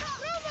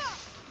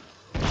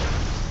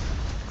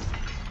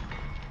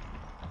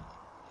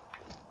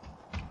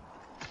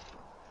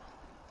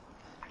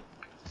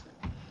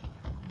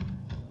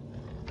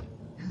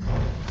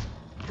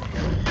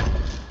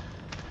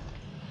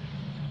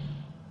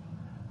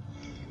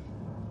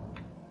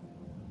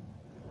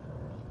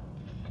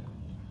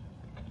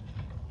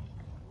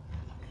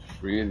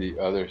 Free the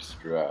other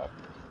strap.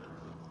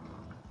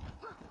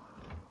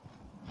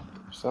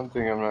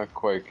 Something I'm not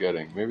quite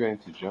getting. Maybe I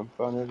need to jump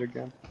on it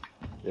again?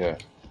 Yeah.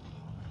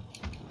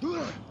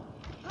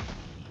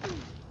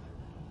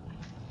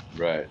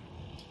 Right.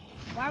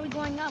 Why are we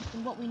going up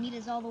when what we need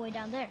is all the way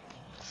down there?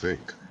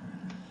 Think.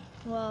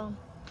 Well,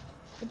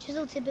 the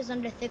chisel tip is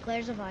under thick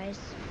layers of ice,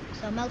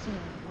 so melting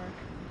won't work.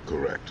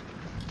 Correct.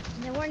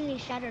 And there weren't any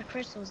shattered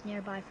crystals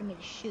nearby for me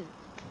to shoot,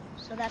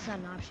 so that's not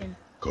an option.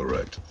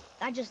 Correct.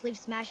 That just leaves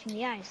smashing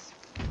the ice.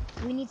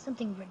 We need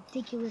something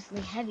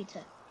ridiculously heavy to...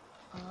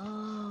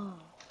 Oh,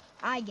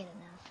 I get it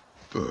now.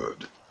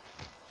 Good.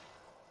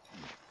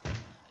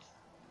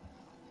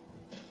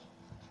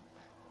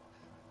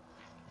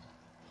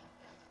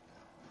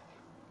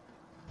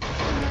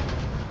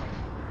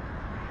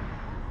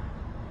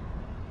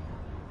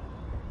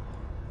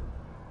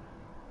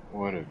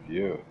 What a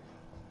view.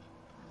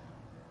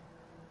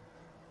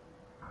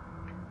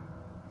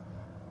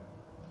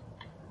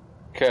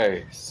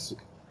 Okay, so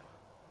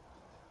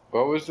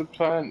what was the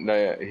plan?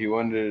 Nah, he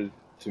wanted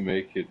to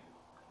make it...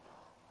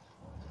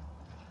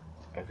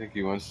 I think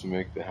he wants to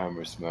make the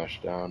hammer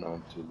smash down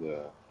onto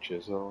the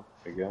chisel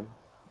again.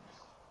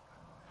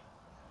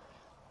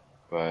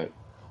 But...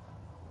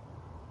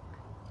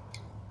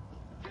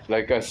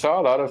 like, I saw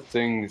a lot of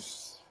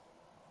things,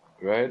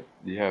 right?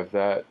 You have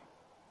that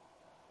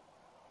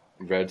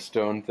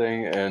redstone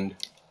thing, and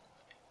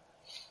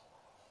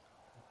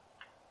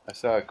I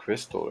saw a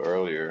crystal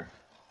earlier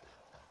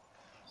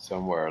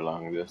somewhere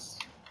along this.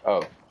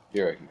 Oh,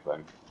 here I can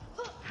climb.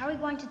 How are we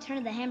going to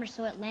turn the hammer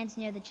so it lands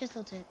near the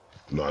chisel tip?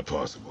 Not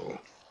possible.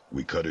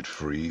 We cut it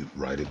free,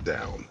 write it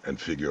down, and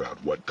figure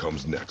out what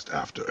comes next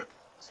after.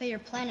 So your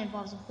plan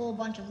involves a whole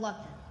bunch of luck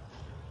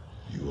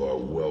then? You are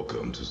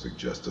welcome to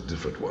suggest a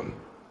different one.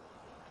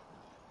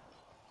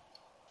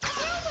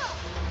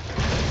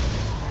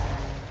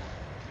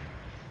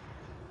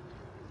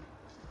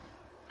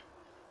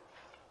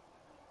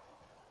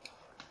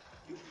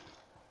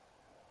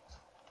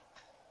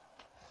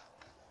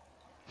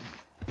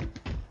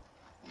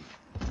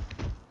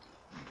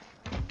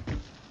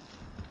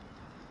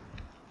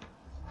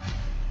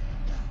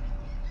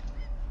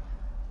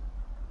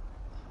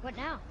 What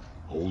now?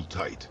 Hold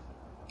tight.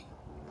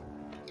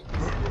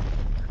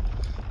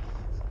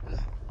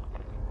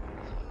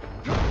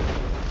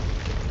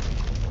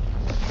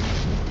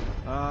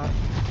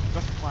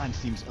 plan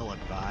seems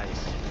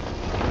ill-advised.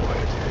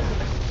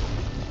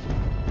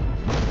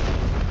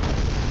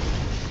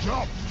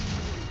 Jump!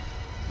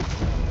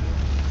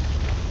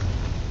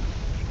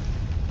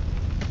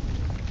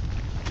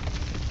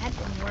 That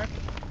didn't work.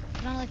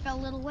 It only fell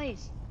a little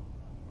ways.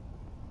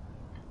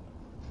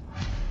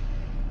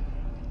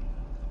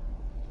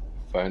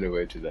 Find a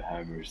way to the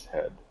hammer's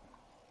head.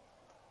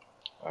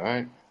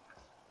 Alright.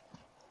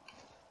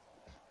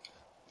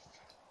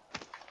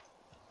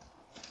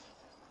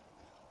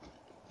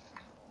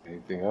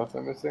 Anything else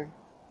I'm missing?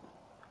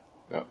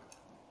 No.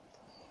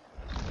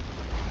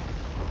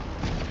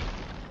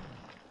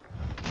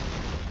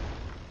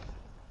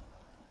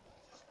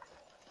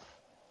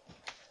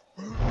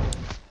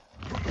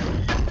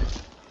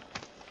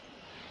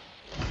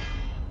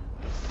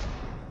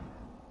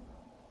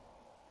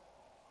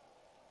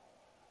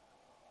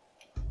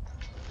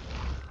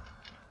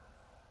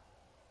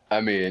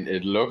 I mean,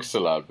 it looks a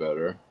lot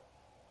better.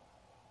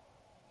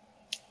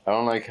 I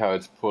don't like how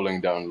it's pulling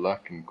down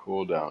luck and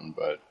cooldown,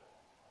 but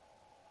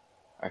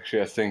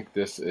actually I think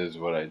this is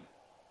what I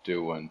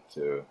do want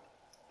to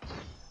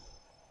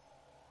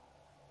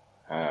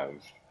have.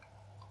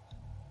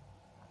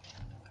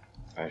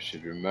 I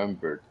should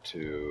remember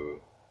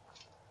to...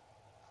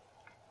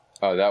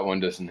 Oh, that one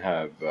doesn't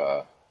have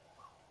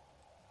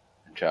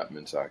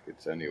enchantment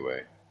sockets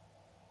anyway.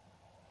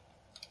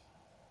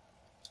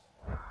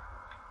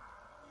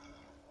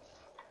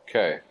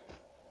 Okay,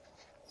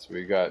 so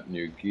we got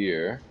new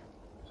gear,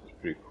 which is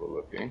pretty cool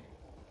looking.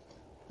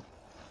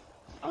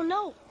 Oh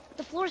no!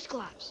 The floor's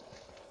collapsed.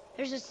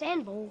 There's a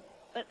sand bowl,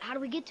 but how do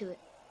we get to it?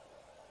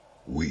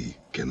 We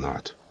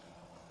cannot.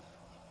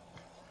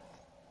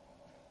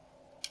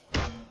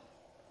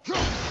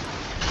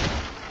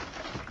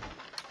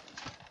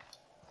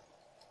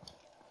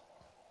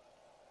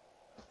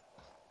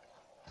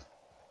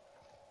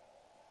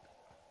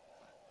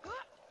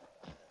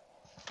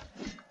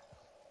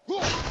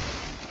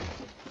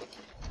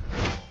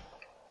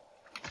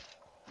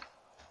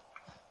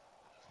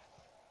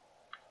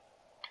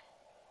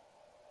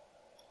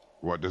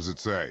 What does it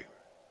say?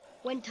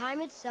 When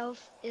time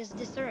itself is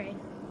disarrayed,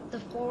 the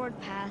forward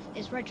path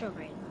is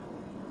retrograde.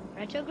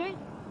 Retrograde?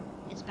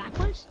 It's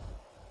backwards?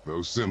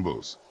 Those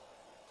symbols.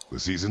 The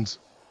seasons?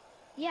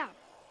 Yeah,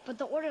 but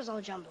the order's all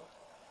jumbled.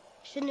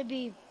 Shouldn't it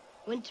be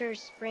winter,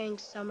 spring,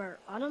 summer,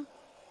 autumn?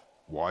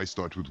 Why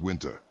start with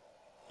winter?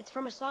 It's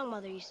from a song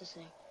Mother used to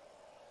sing.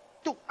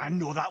 Don't I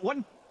know that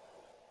one?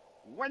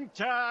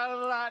 Winter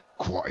that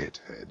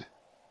Quiet, head.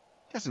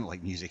 doesn't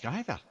like music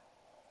either.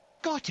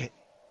 Got it.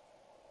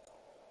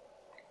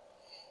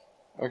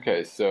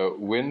 Okay, so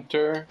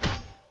winter,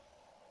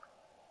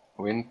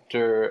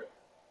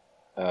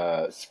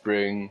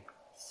 spring,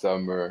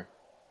 summer,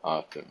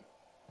 autumn.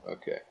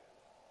 Okay.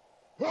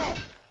 What?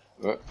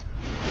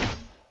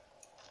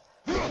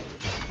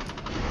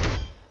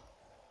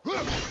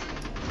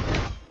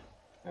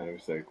 And it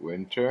was like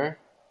winter.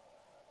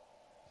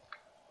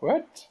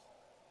 What?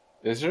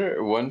 Is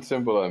there one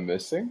symbol I'm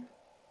missing?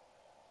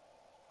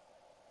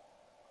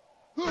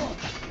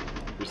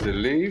 There's the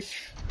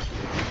leaf,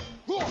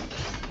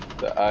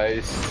 the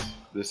ice,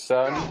 the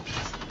sun,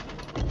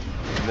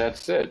 and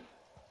that's it.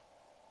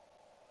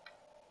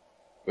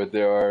 But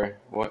there are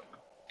 1,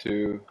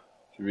 2,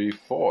 3,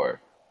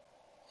 4.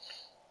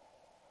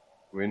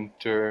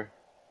 Winter,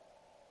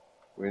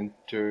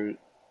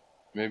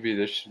 maybe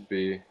this should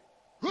be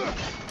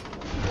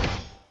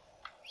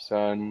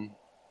sun,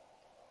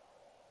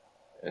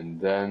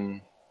 and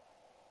then,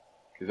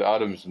 because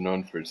autumn's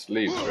known for its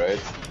leaves, right?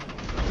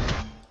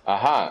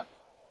 Aha!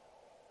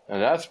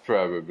 And that's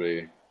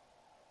probably,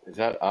 is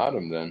that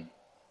autumn then?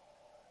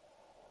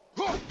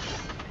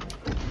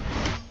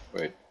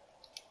 Wait,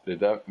 did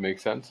that make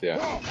sense?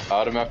 Yeah.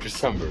 Autumn after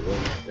summer,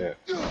 right? Yeah.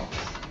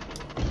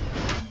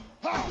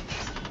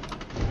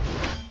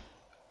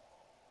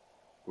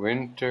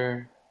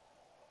 Winter.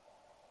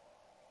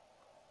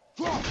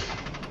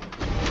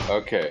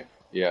 Okay,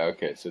 yeah,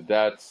 okay, so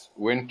that's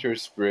winter,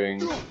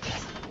 spring,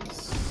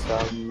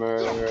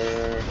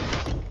 summer.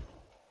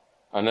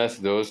 Unless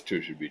those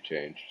two should be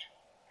changed.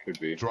 Could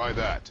be. Try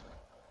that.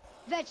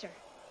 Vecher,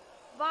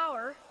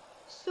 Bauer,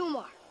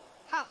 Sumar,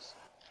 House.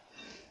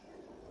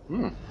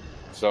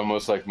 It's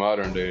almost like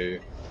modern day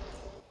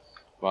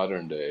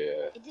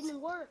It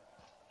didn't work.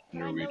 But I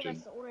know Norwegian.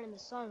 that's the order in the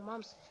song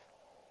Mom said.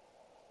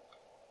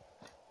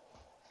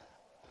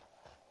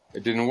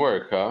 It didn't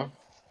work, huh?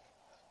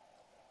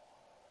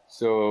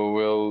 So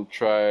we'll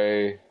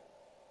try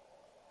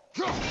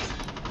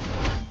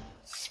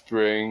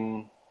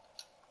spring.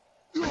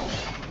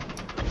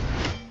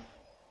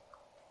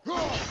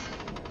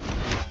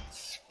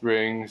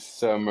 Spring,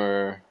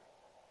 summer.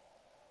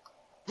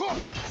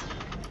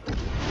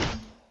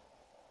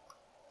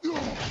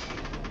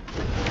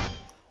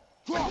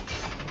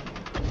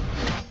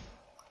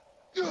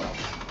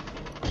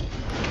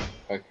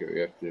 Okay, we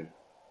have to.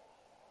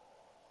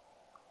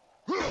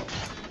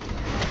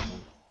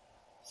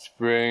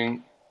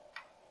 Spring,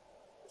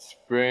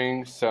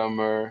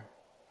 summer.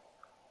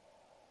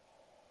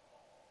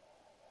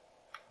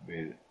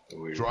 Wait.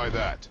 Try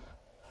that.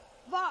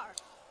 Var.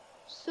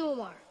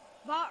 Sumar.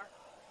 Var.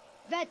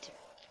 Vetter.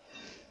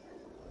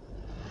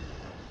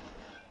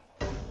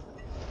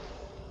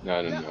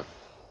 No.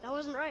 That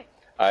wasn't right.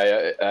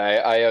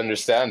 I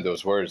understand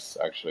those words,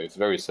 actually. It's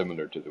very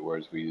similar to the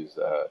words we use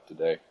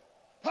today.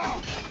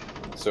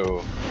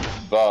 So,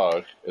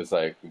 var is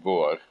like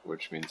vor,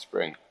 which means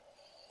spring.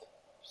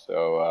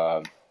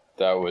 So,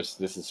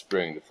 this is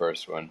spring, the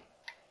first one.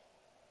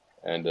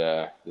 And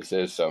this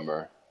is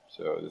summer,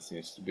 so this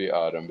needs to be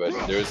autumn, but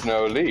there's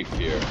no leaf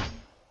here.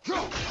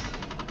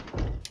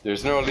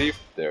 There's no leaf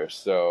there,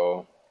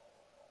 so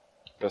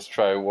let's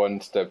try one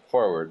step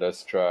forward.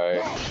 Let's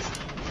try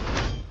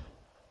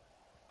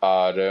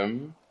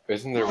autumn.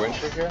 Isn't there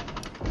winter here?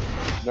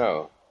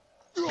 No.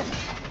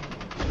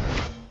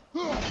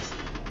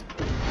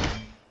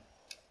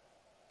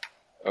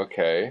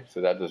 Okay,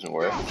 so that doesn't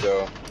work.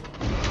 So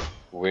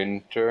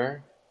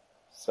winter,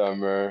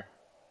 summer,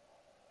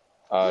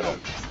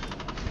 autumn.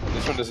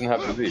 This one doesn't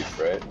have the leaf,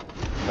 right?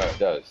 No, it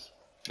does.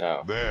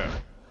 Now. There.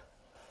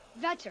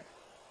 Vetter.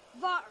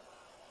 Var.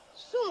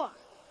 Sumar.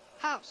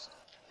 House.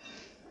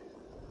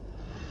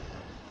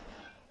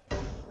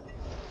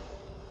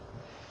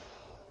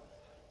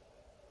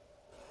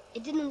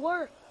 It didn't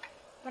work,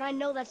 but I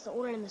know that's the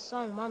order in the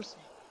song Mom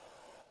said.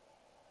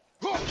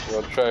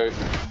 We'll try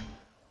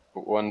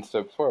one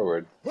step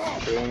forward.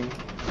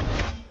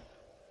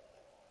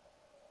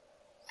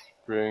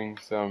 Spring,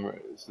 summer.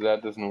 So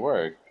that doesn't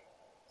work.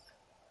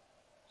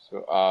 So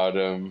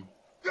autumn,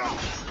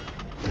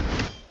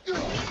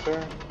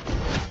 winter.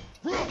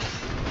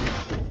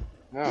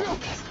 No,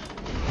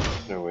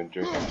 there's no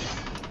winter here.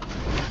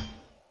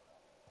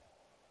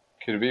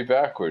 Could it be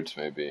backwards,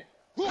 maybe?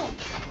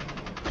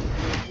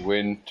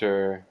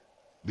 Winter.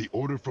 The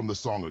order from the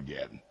song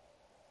again.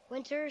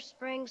 Winter,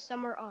 spring,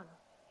 summer, autumn.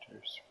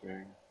 Winter,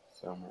 spring,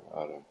 summer,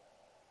 autumn.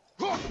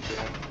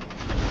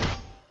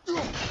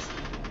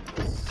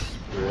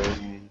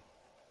 Spring,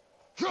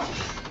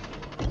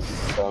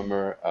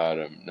 summer,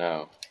 autumn.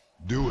 Now.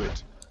 Do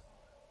it.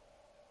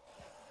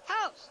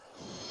 House.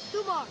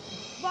 Sumar.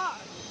 Var.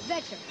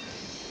 Vetter.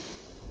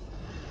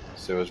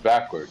 So it's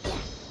backwards.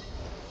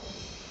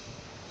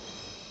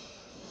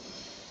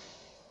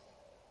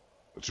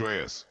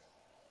 Atreus,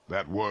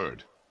 that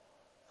word.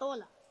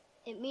 Thola.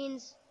 It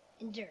means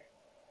endure.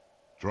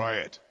 Try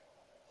it.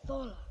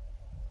 Thola.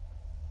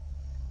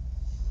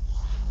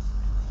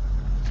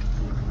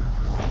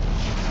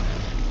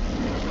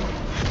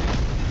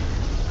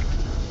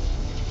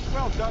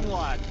 Well done,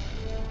 lad.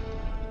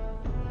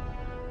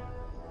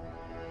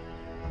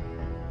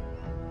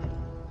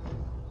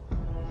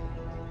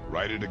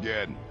 Write it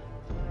again.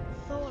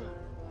 Thola.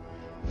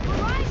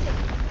 We're rising!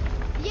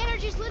 The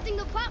energy's lifting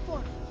the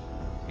platform!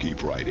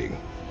 Keep writing.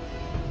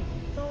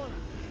 Thola.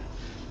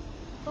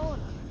 Thola.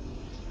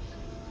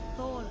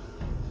 Thola.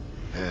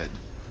 Head.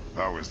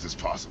 How is this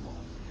possible?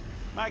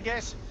 My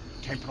guess?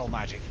 Temporal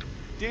magic.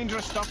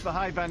 Dangerous stuff the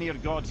high Vanir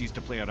gods used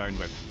to play around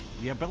with.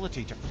 The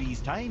ability to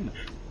freeze time.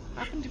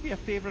 Happened to be a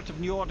favorite of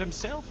Njord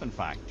himself, in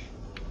fact.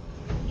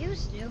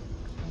 Used to.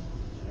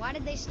 Why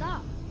did they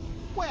stop?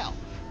 Well,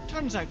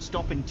 turns out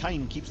stopping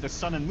time keeps the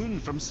sun and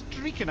moon from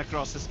streaking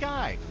across the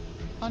sky.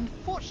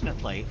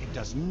 Unfortunately, it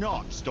does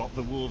not stop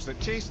the wolves that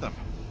chase them,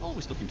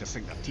 always looking to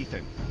sink their teeth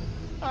in.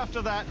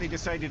 After that, they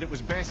decided it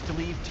was best to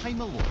leave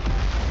time alone.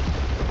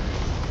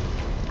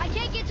 I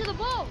can't get to the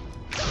bow!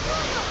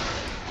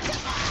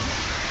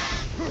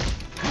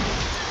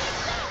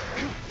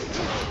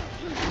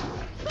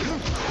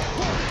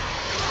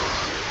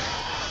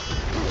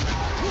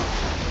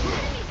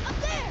 Enemies up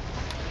there!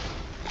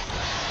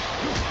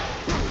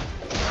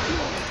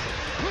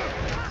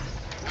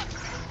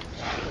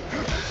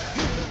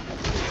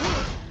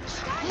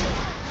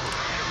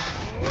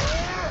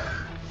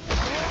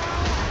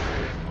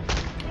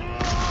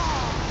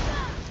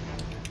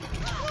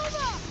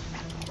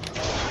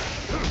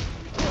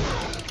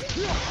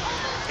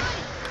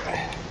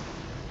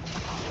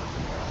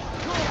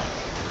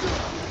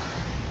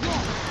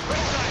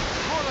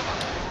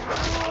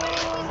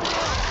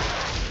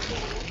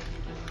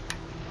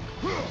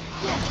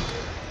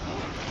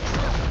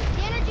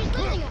 The energy's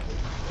lifting us.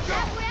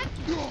 Halfway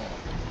empty.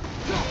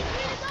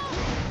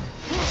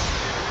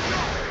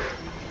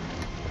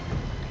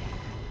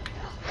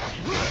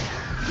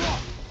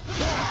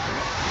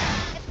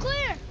 It's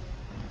clear.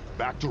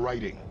 Back to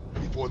writing,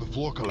 before the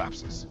floor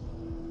collapses.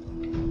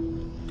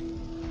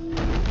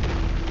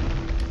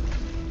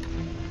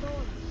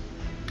 Thor.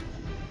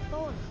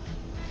 Thor.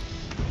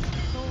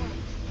 Thor.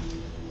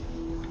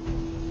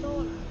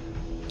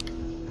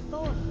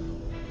 Thor.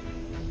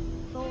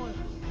 Thor.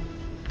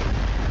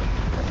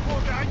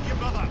 Hold on, you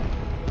brother!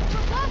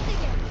 We're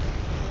blasting it.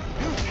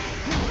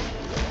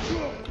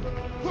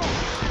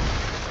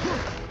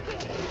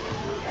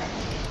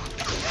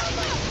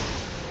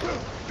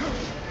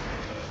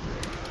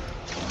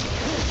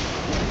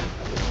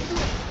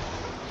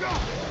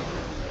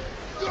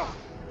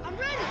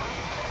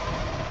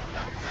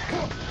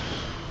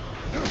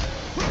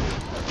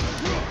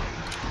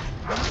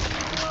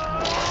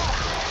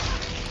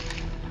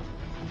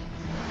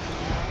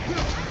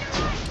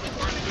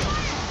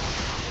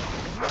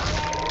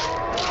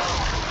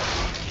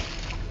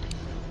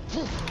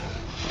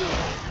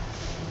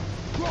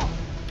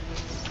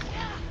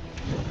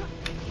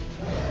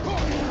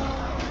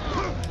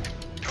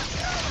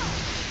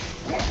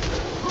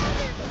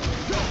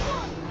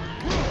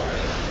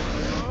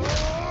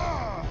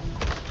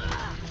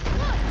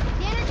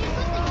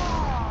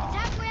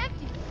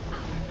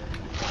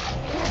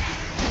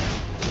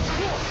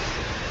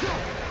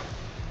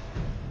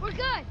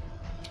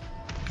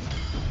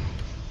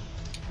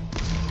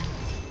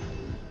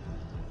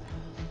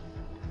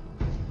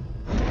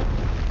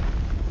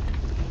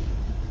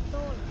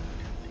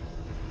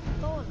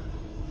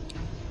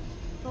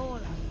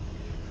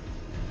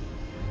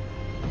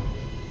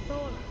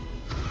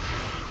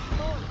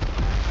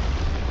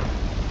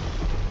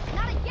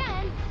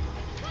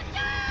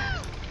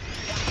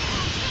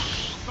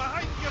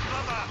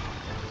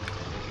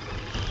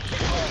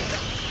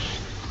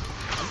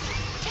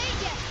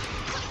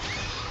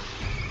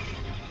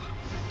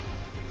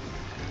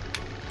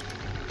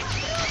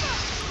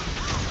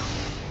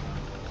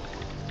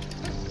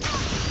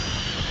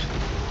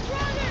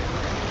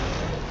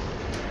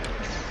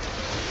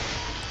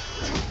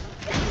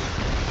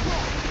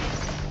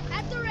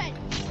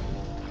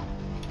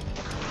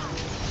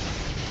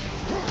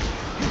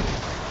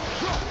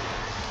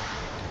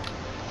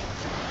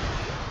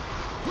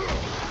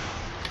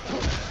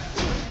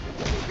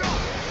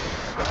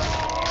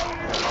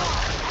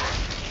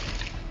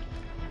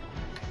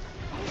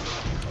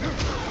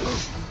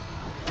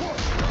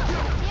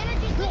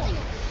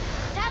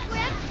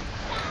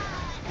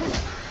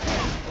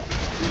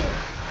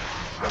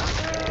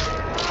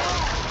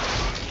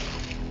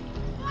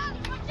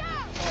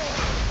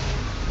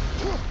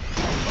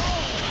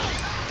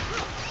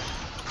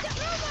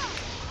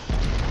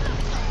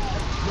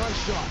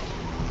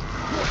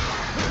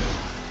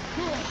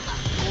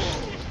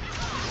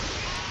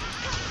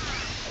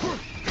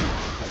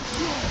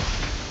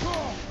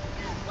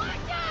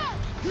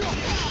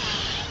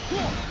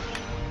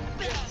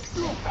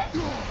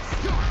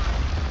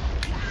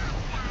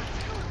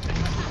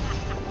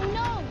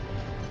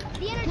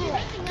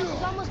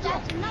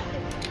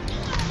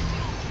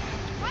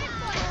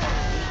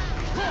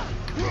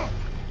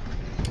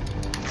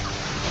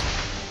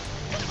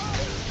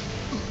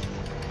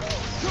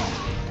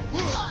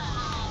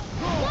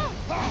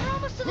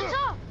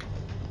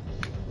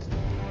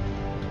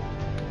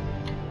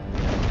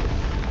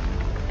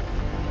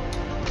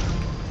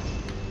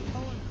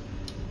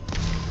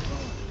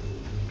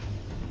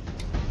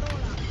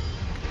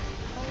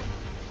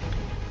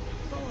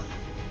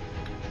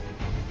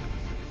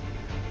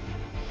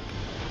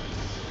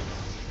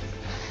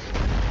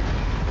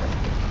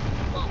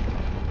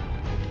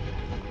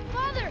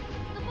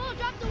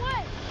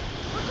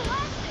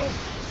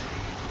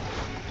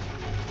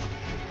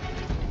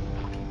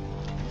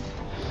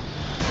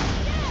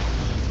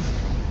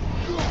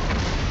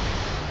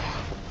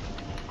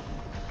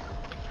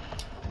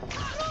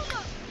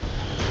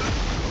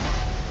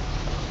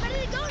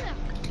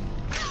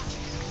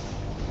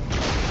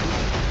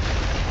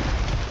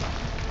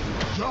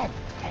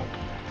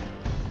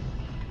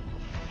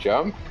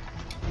 Jump?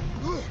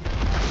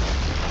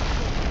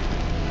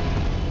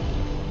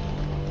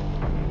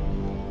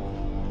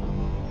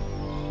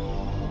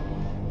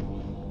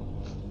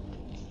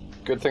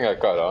 Good thing I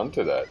caught on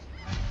to that.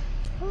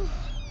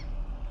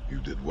 You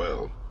did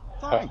well.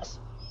 Thanks.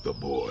 The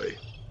boy.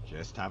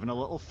 Just having a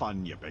little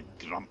fun, you big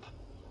grump.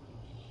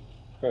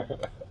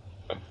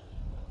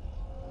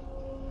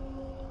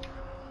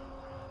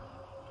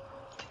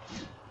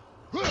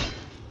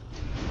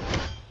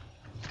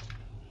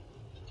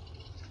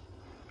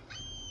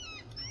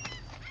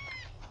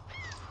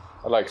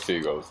 I like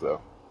seagulls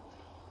though.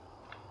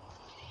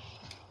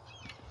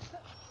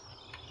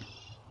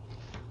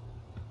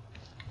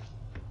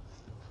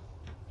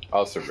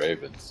 Also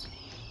ravens.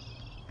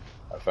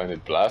 I find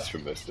it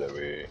blasphemous that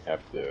we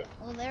have to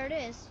Well, there it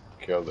is.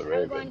 kill the I'll go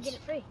and ravens. get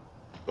it free.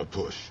 A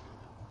push.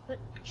 But-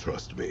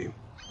 Trust me.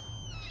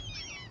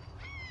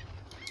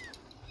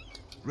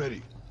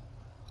 Ready.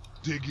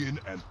 Dig in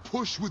and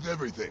push with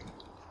everything.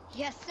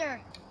 Yes, sir.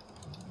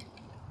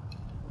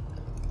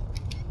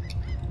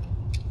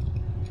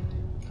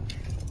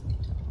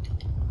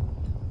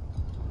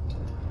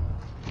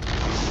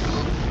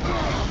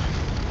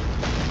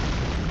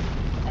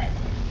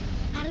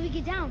 How do we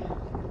get down?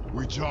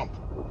 We jump.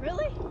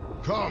 Really?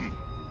 Come.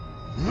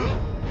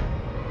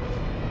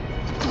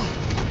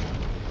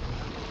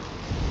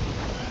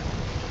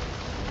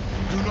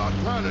 Do not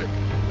panic.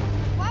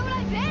 Why would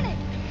I panic?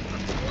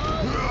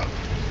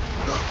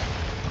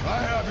 I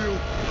have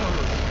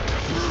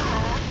you.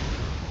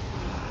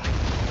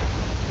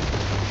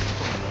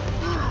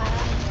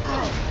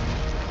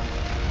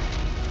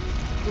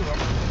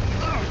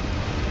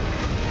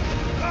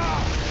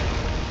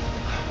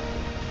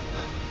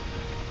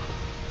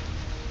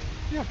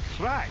 You're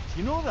cracked,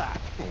 you know that?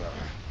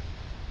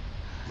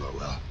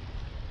 Well.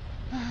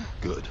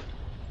 Good.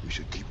 We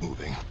should keep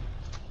moving.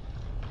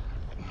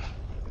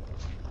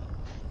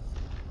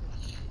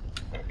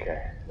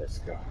 Okay, let's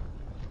go.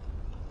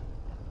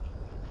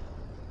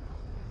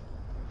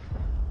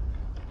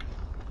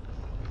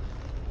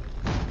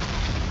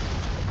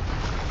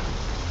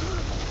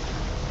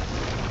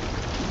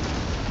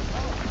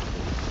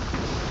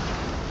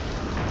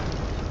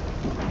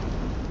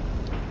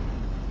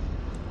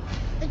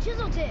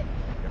 tip.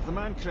 Give the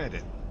man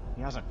credit.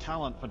 He has a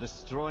talent for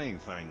destroying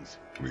things.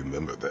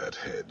 Remember that,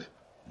 head.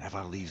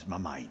 Never leaves my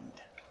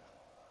mind.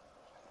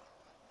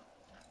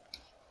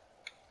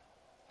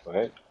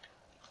 What?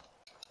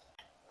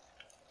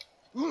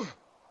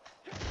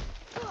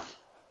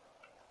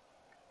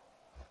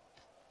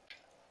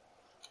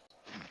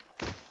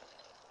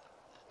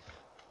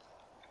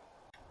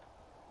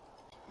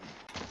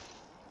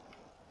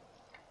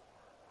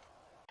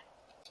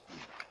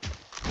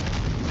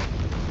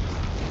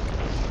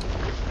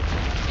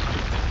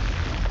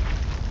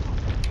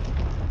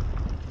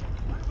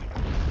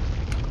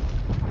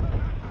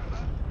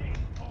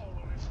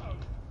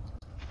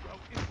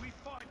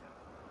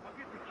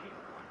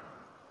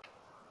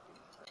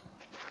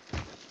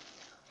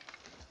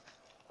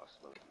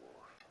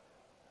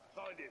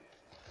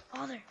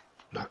 Father.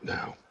 Not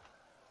now.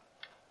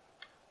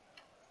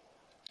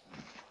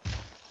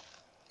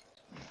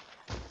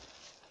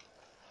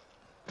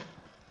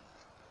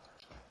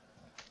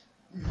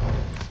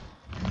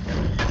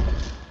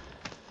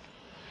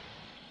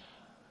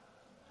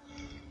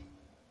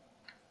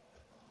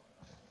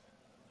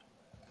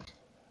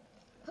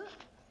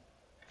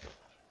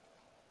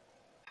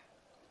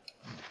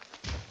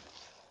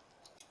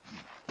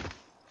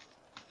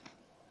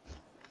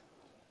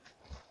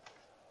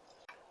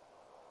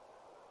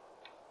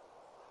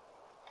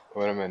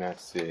 What am I not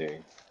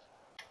seeing?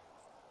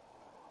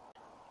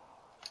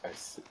 I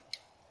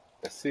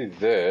see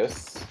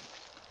this.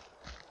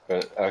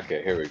 But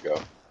okay, here we go.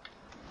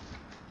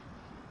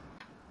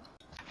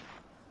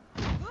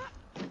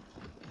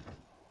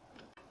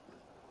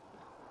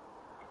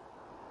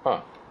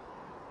 Huh.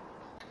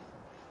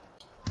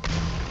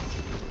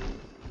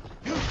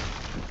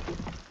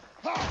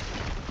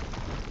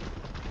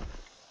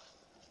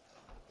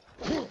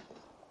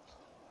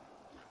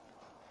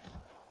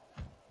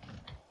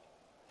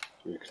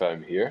 Do we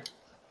climb here?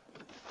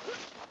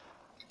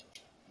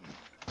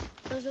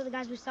 Those are the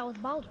guys we saw with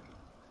Baldur.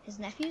 His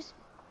nephews?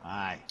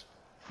 Aye.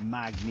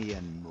 Magni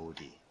and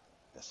Modi.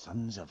 The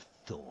sons of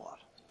Thor.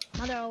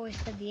 Mother always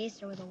said the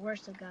Aesir were the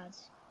worst of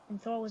gods,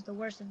 and Thor was the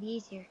worst of the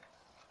Aesir.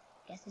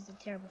 Guess he's a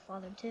terrible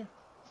father, too.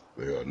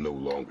 They are no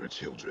longer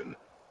children.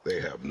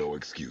 They have no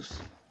excuse.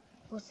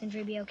 Will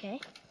Sindri be okay?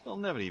 We'll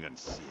never even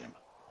see him.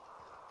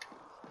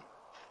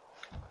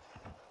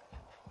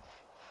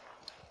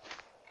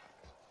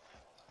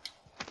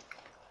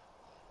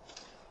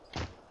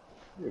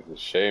 It's a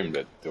shame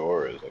that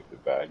Thor is like the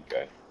bad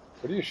guy.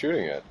 What are you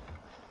shooting at?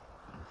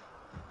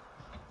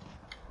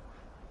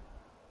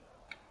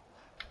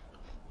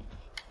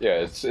 Yeah,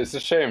 it's a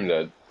shame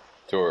that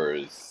Thor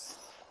is.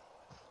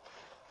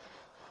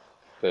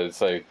 That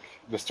it's like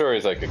the story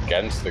is like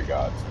against the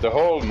gods. The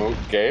whole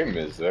game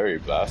is very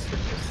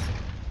blasphemous.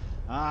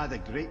 Ah, the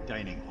great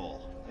dining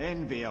hall.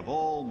 Envy of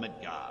all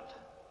Midgard.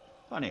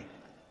 Funny,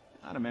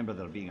 I remember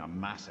there being a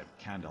massive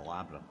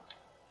candelabrum.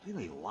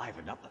 Really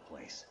livened up the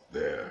place.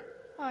 There.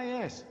 Ah,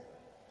 yes.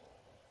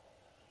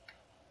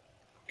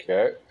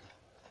 Okay,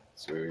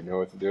 so we know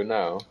what to do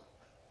now.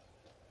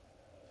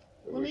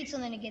 We'll need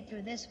something to get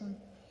through this one.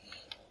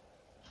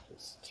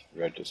 Just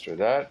register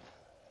that.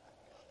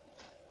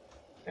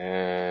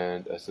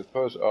 And I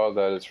suppose all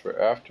that is for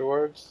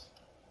afterwards.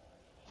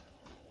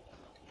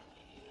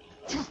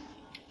 So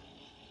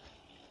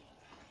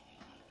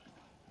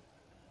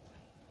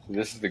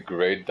this is the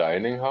great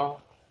dining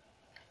hall?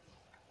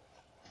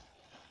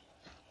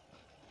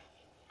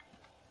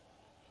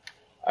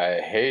 I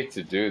hate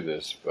to do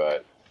this,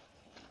 but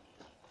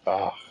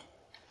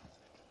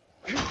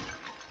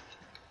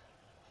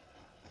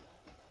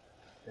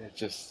it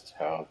just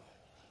helps.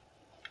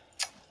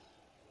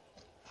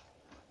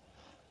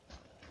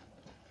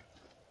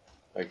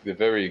 Like the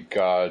very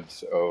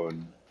god's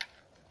own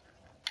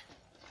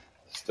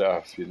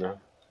stuff, you know?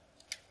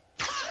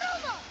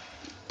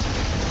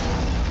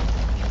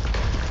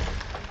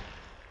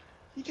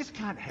 You just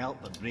can't help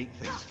but break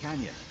things,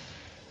 can you?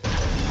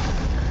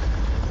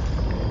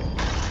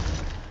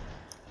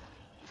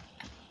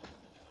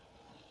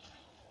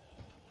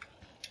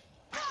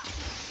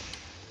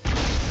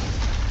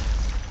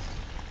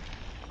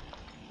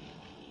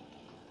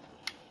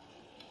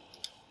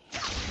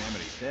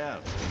 Memory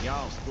serves. The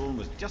Jarl's throne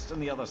was just on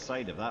the other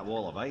side of that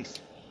wall of ice.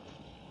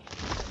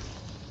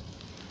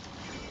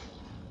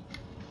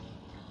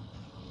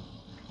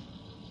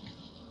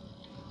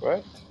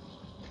 What?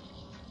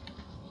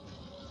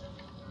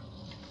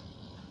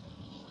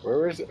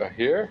 Where is it?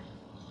 Here?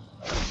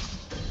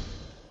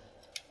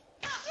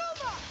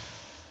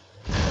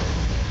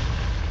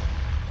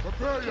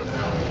 Prepare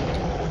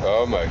yourself.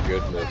 Oh my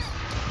goodness.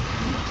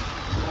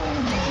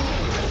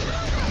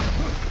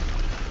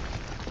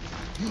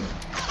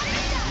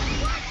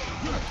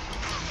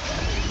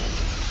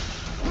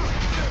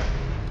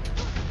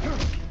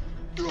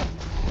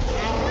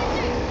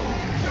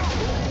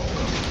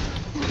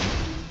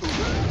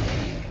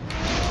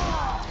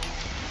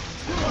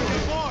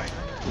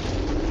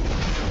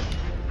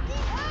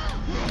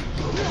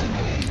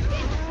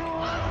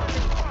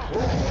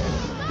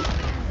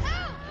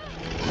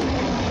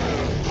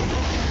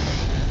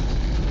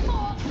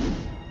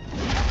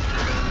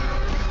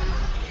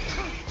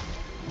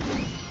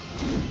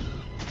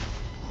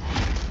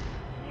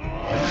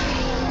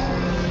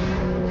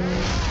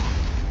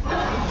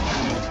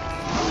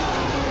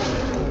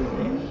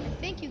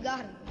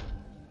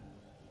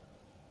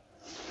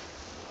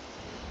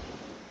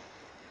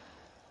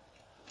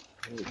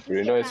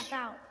 pretty get nice. back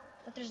out,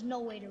 but there's no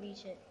way to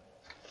reach it.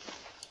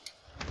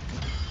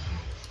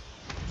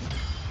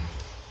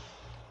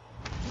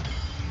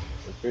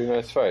 A pretty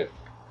nice fight.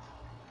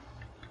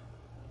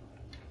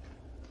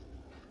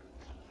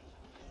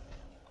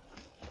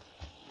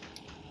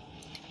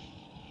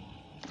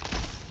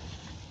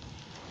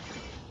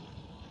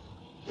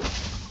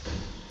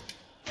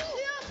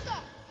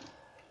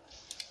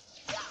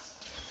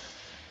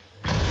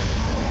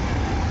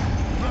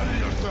 Ready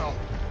yourself!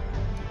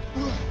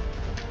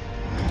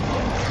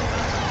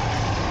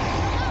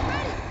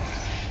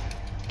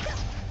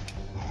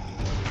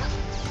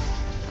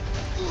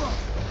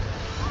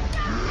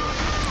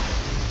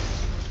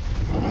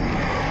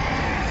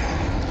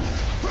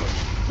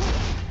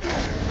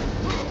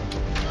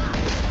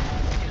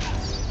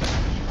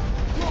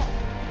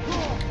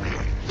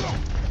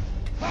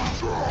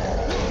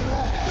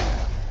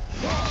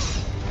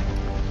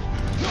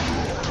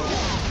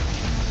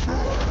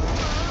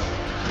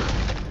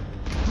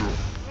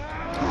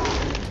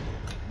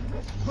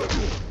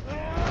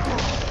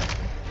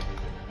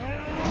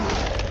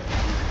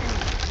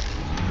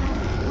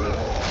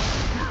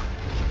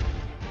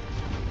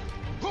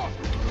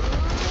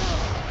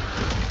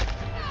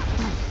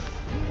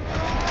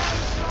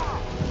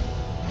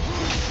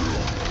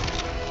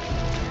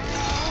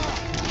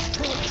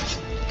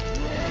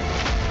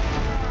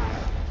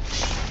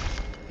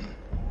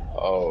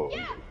 Oh.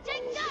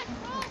 Take that!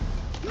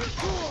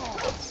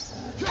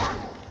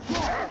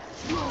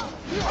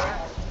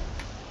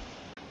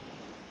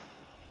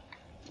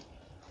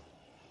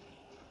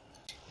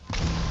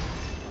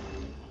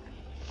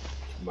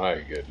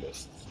 My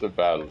goodness, the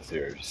battles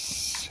here are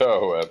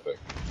so epic.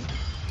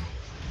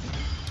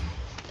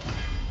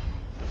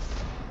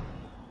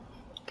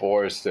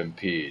 Boar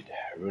Stampede.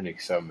 Runic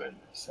summon.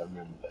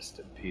 Summon a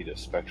stampede of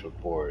spectral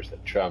boars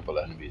that trample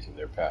enemies in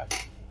their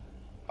path.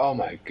 Oh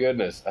my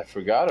goodness, I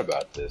forgot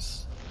about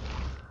this.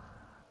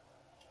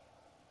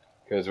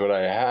 Because what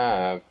I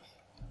have...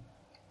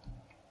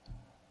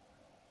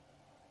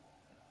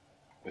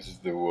 This is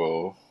the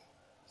wolf.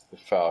 It's the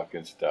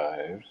falcon's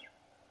dive.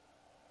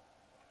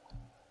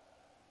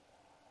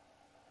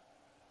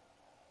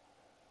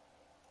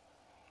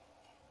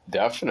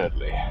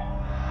 Definitely.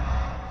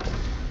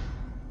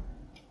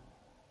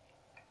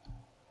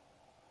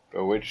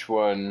 But which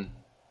one?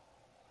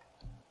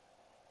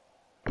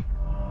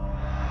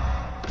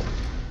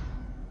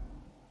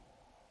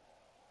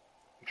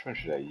 Which one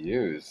should I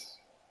use?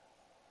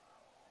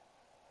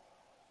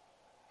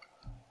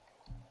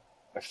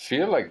 I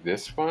feel like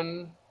this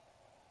one,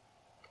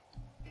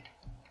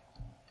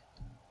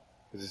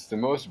 because it's the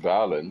most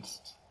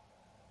balanced.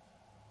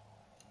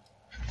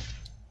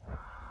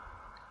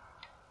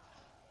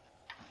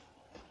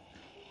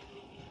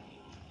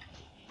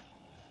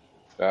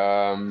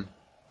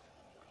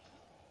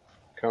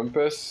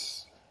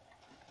 Compass.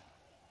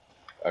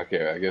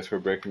 Okay, I guess we're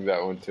breaking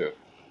that one too.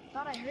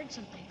 Thought I heard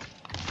something.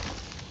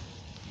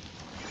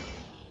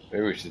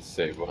 Maybe we should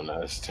save one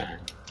last time.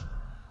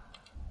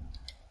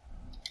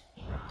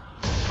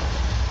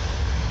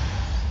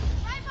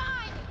 Right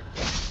behind!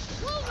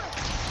 Clover!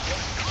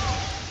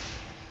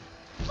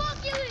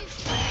 Fuck you!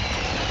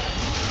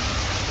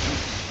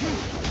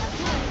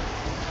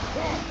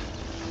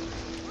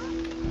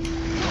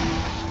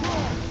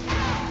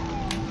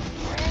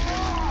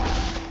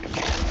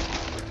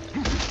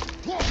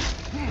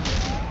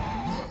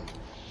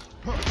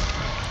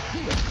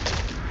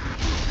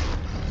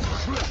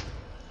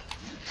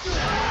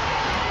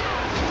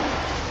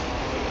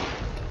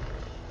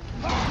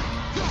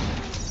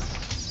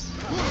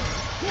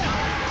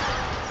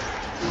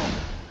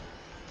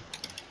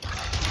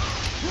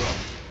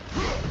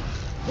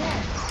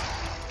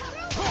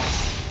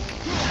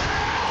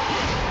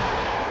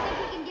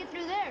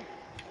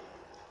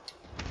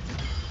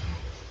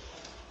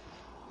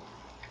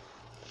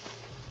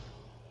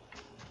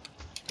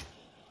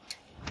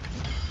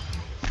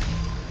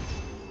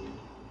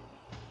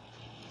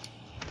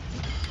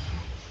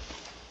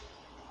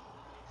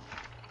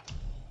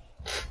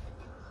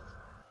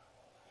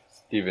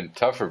 Even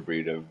tougher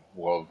breed of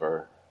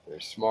wolver. They're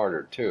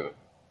smarter too.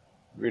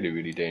 Really,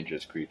 really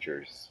dangerous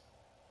creatures.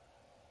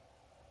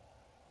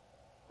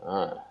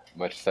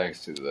 Much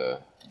thanks to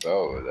the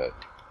bow that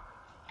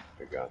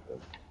I got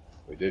them.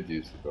 We did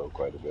use the bow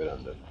quite a bit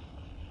on them.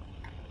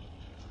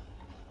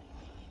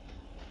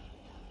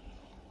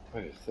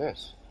 What is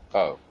this?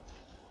 Oh.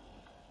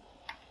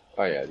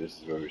 Oh yeah, this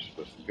is where we're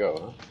supposed to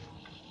go,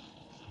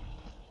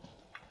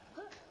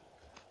 huh?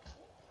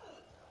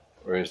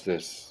 Or is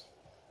this...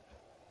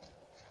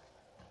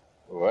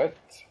 What?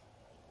 It's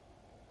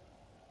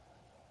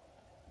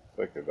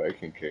like the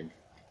Viking King.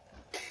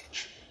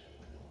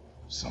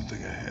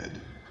 Something ahead.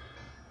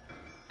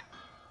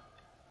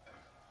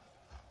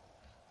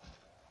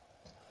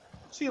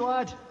 See,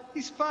 lad,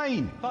 he's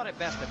fine. Thought it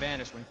best to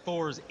vanish when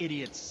Thor's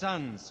idiot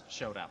sons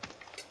showed up.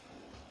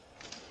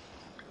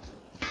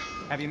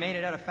 Have you made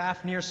it out of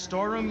Fafnir's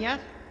storeroom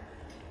yet?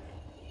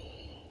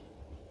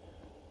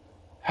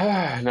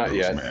 Not Those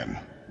yet. men,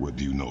 what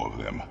do you know of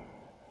them?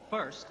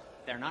 First,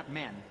 they're not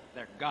men, they're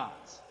They're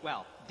gods.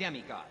 Well,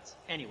 demi-gods.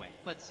 Anyway,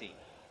 let's see.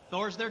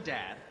 Thor's their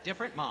dad,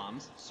 different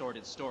moms,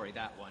 sordid story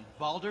that one.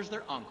 Baldur's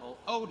their uncle,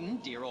 Odin,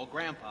 dear old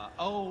grandpa.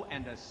 Oh,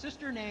 and a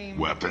sister named...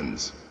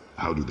 Weapons.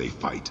 How do they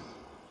fight?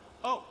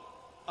 Oh,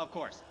 of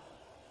course.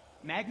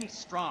 Magni's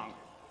strong.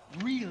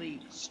 Really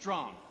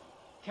strong.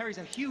 Carries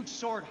a huge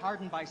sword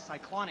hardened by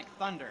cyclonic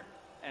thunder.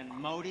 And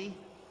Modi?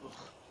 Ugh.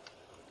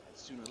 I'd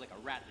sooner lick a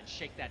rat than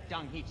shake that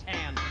dung heap's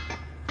hand.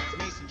 His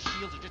mason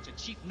shields are just a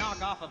cheap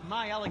knockoff of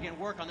my elegant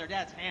work on their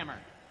dad's hammer.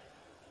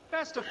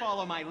 Best to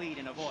follow my lead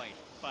and avoid.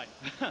 But,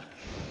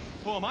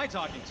 who am I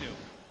talking to?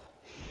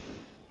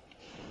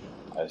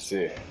 I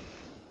see.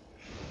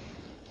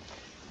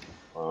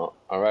 Well,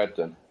 alright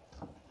then.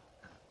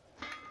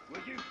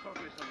 Will you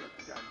focus on your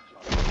damn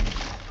job?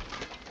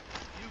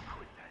 You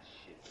quit that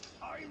shit.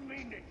 I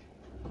mean it.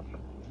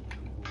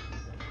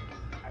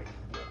 I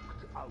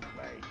walked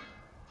away.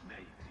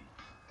 Maybe.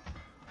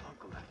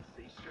 Uncle had to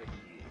stay straight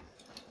years.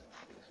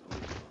 It's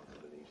only father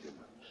believes him,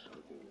 so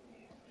do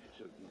we.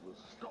 So you will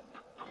stop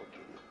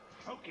talking.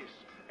 Focus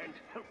and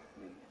help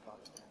me,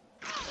 father.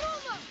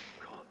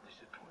 Can't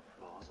disappoint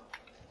father.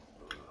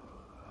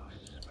 Oh,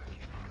 smack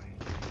it free.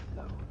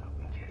 No,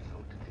 we can't go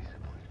to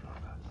disappoint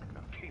father.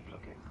 Now keep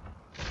looking.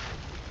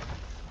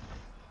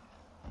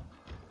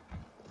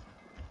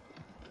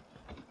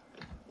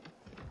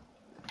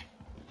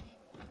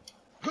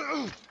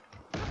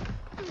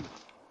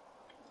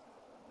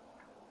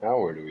 Now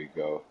where do we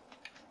go?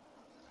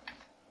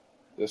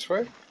 This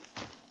way?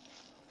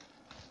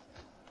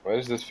 Why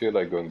does this feel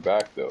like going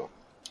back though?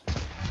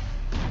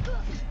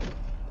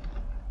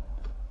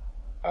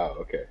 Oh,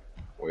 okay.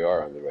 We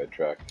are on the right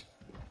track.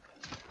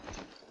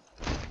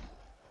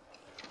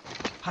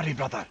 Hurry,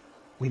 brother.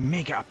 We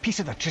may get a piece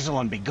of the chisel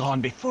and be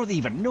gone before they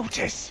even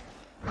notice.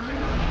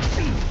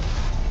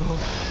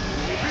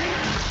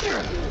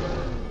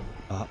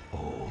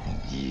 Uh-oh.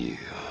 Yeah.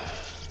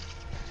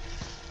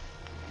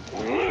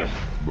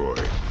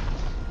 Boy.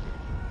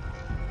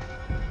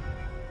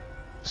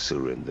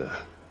 Surrender.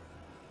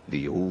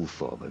 The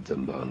All-Father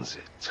demands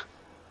it.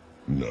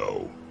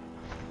 No.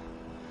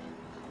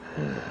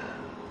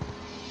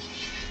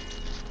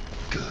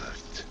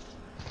 Good.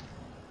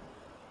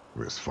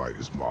 This fight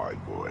is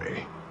mine,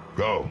 boy.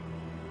 Go.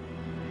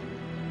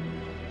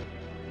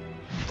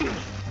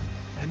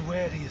 And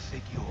where do you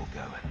think you're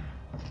going?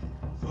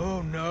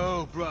 Oh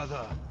no,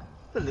 brother.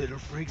 The little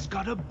freak's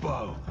got a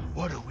bow.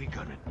 What are we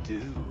gonna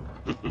do?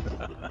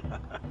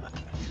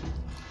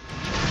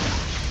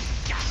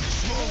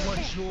 Small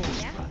one's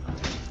yours,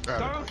 brother.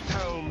 Don't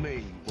tell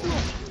me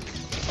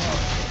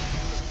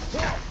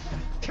what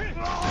to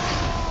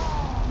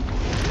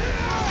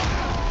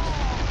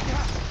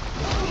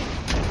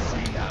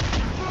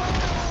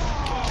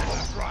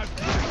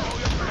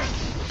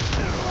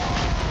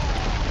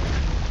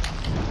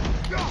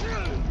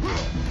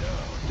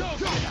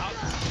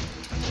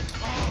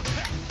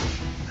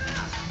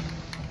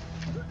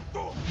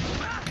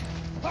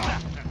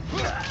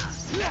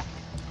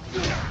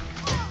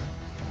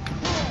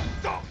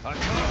I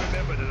can't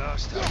remember the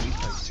last time we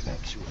faced an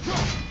actual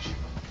challenge.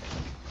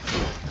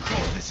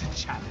 Call this a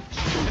challenge.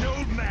 An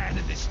old man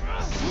in this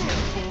board.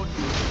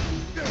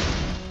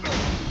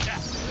 I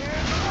can't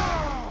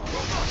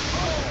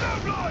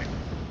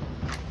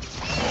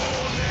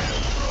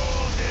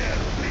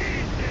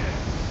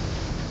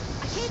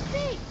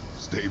see.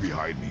 Stay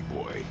behind me,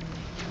 boy.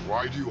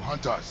 Why do you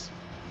hunt us?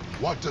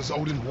 What does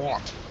Odin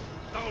want?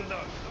 Oh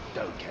no,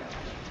 don't care.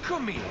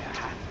 Come here,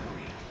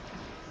 Henry.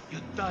 You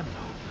done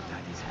know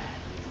that is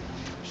hand.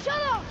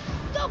 Shut up!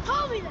 Don't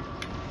call me that!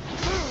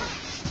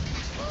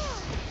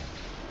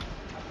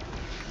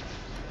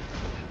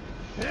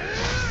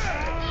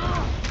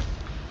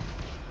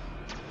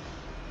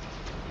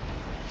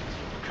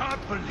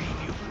 Can't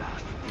believe you've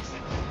lasted this.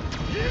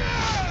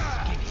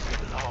 Yeah! Skinny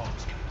little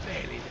arms can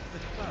barely lift the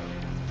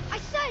phone. I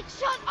said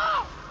shut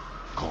up!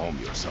 Calm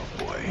yourself,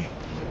 boy.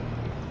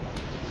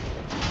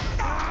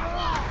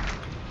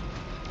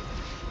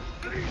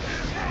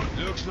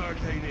 Looks like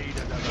they need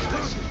another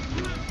lesson.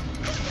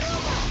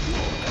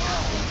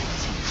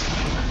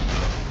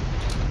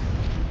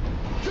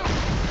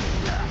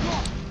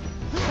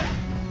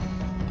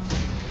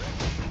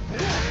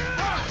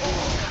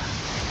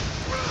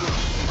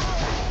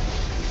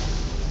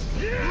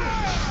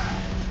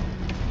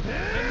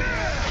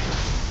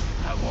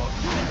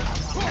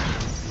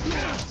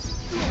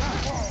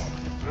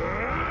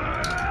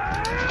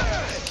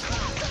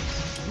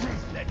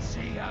 Let's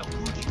see how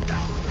good you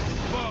got with the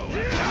bow.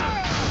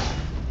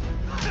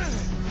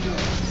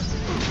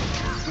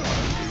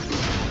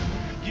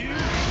 You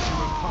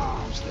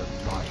oppose the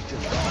might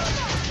of God.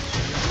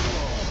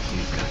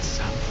 You've got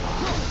some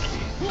fun,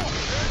 kid.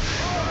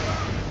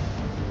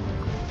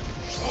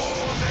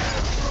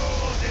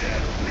 Oh,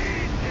 there,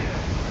 bleed there.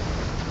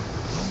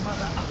 Your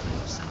mother ugly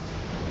or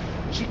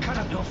something. She cut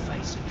up your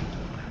face and you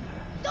don't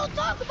matter. Don't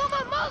talk about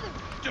my mother!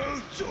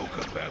 Don't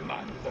talk about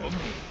my mommy.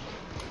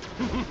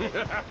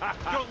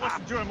 Don't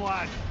listen to him,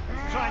 lad.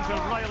 He's trying to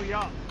rile you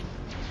up.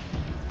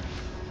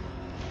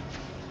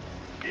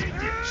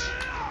 Idiot.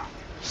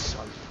 So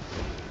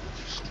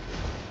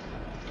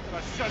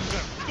The sons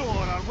of Thor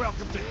are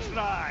welcome to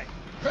try.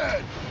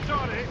 Head!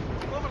 Sorry,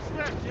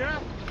 overstepped, yeah?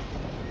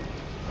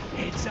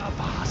 Heads up,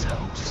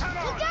 assholes. Come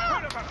on,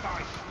 put up a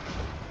fight.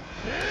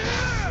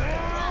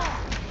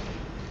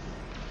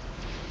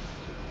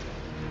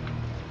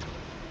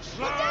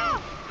 Slow,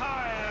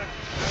 tired,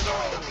 and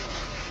old.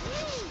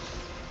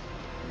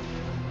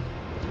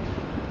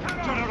 Come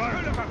on,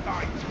 put up a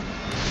fight.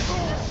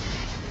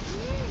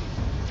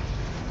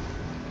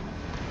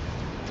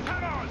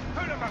 Come on,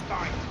 put up a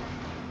fight.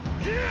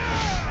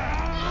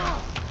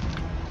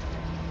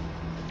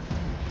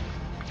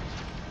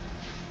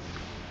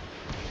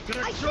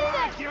 Gonna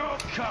drag your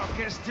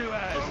carcass to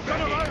us,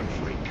 ready,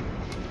 freak.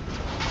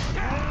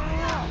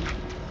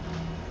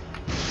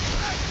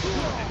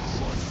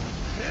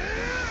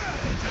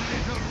 It's a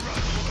little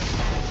rough.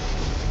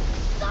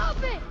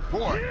 Stop it!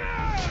 Boy,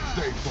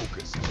 stay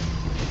focused.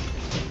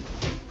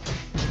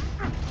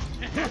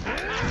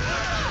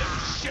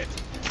 Shit!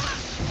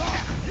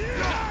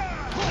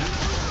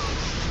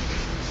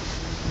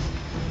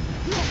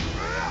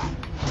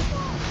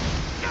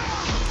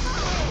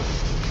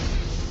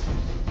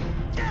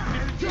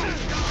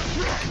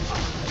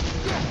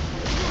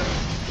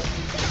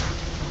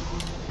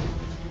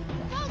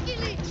 Monkey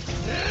leech!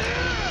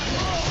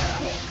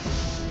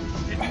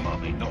 Did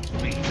mommy not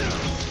be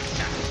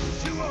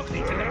too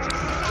ugly to let you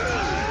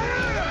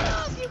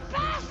Move, you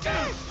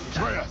bastard!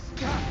 Atreus!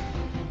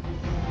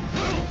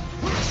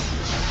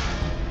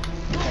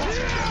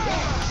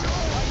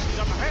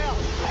 some hell?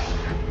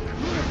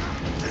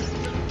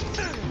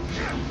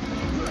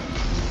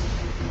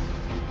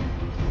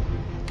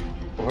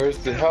 Where's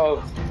the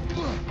health?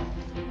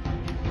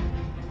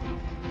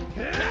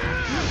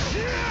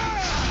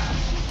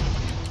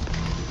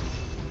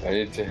 I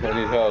need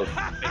help.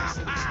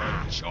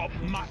 Chop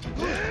my...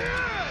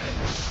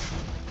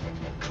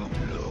 Come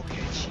look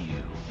at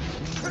you.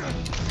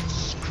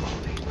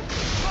 Scrawny.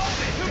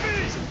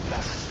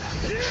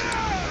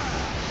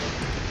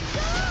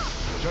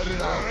 Shut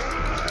it out.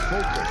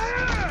 Focus.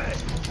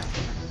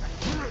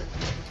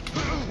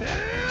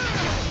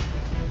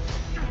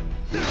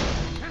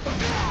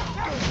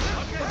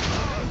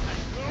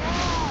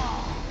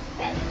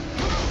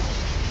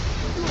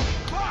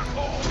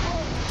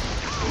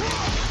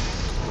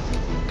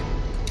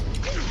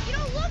 You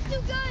don't look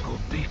too good!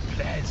 Got big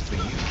plans for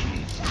you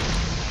kids.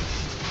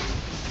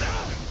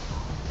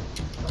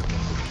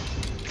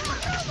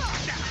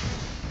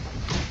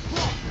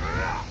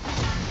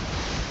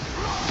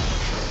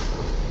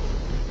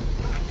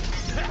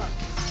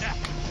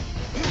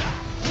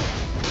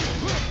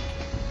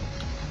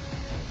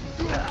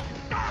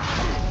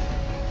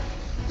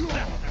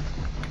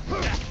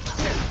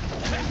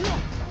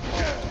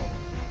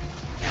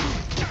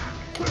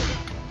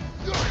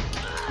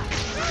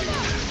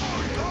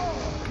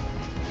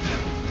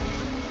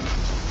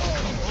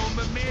 Come on,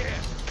 Mimir.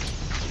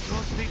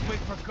 Don't think we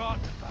forgot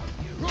about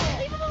you.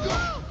 Leave him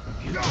alone!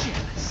 You're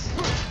jealous.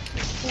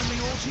 Only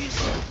horses.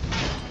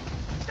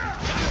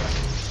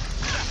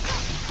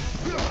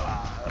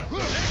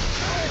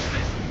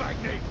 Listen,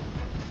 Magni.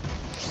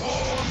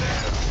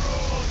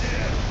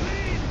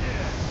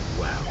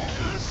 Wow.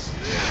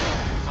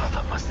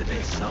 Mother must have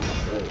been some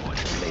war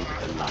to play with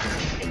the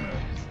lion.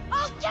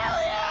 I'll kill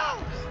you!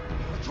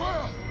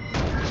 Atreus!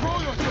 Control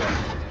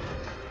yourself!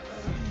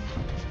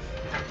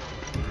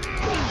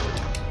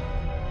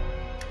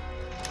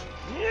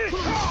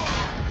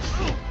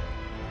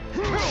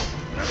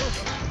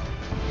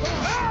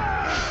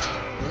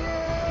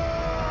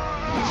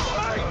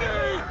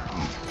 Magni!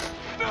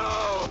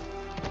 No!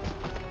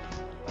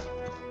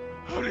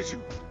 How did you...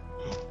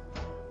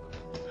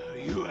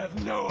 You have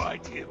no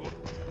idea.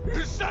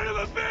 You son of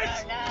a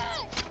bitch!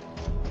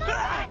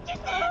 Get this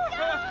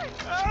guy!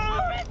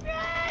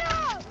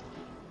 Betrayal!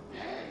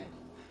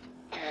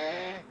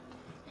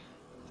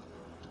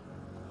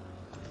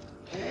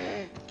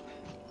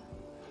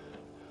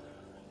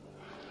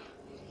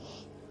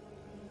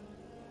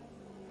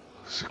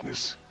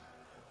 Sickness.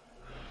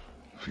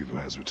 Fever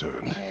has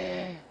returned.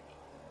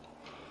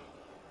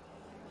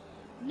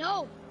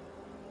 No!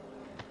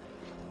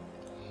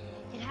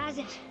 It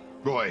hasn't.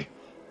 Roy,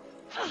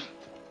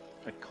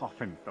 The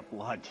coffin, the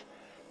blood.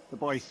 The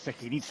boy's sick,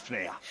 he needs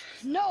Freya.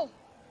 No!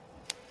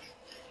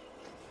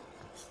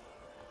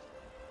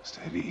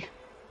 steady.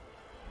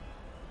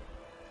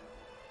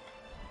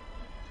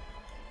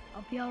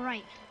 I'll be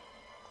alright.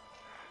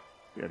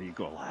 There you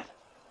go, lad.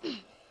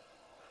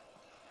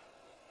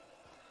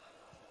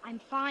 I'm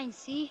fine,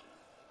 see?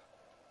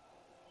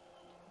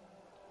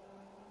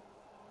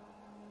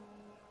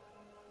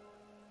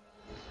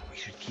 We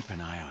should keep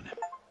an eye on him.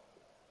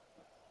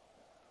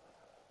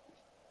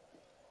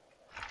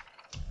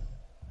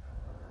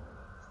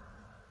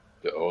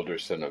 The older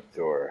son of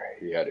Thor.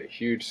 He had a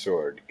huge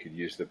sword, could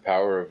use the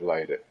power of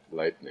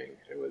lightning,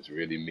 and was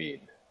really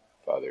mean.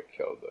 Father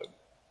killed him.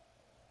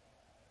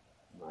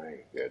 My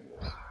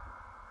goodness.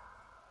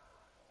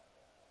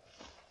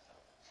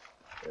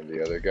 And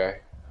the other guy?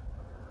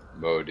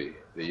 Modi,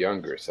 the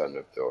younger son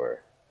of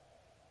Thor,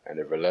 and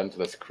a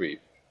relentless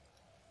creep.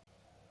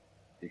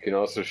 He can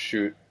also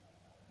shoot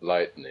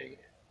lightning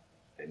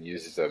and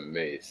uses a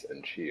mace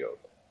and shield.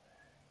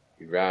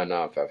 He ran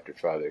off after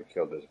father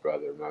killed his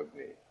brother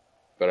Magni,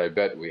 but I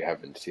bet we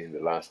haven't seen the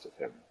last of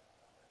him.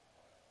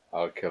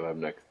 I'll kill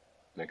him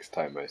next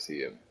time I see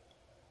him.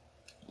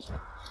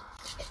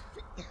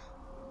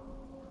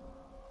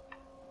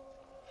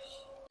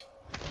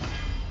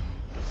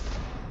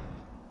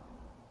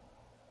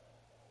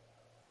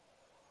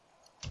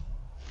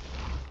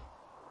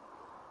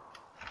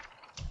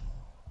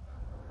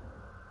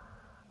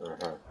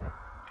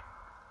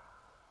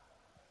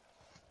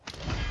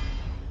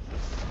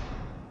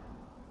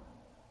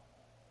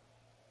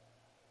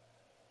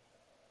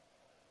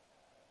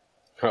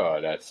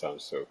 Oh, that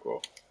sounds so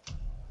cool.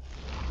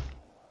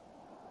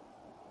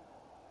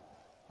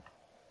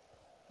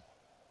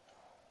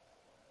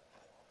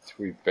 So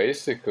we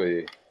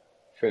basically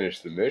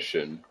finished the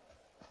mission.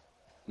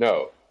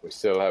 No, we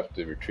still have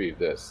to retrieve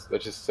this.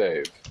 Let's just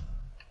save.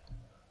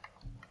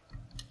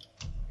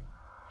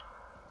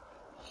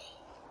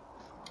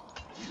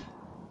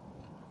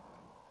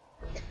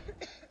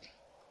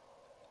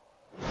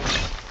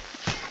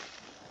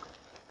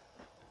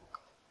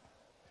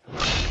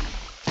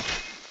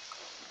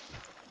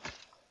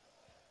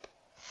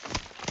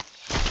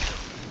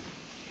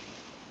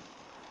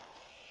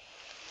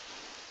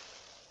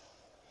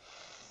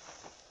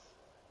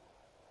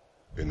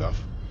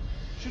 Enough?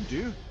 Should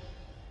do.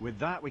 With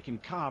that, we can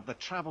carve the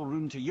travel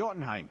rune to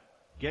Jotunheim.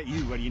 Get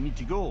you where you need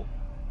to go.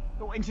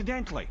 Oh,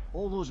 incidentally,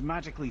 all those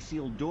magically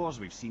sealed doors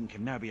we've seen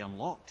can now be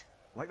unlocked.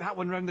 Like that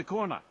one round the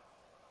corner.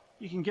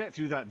 You can get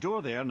through that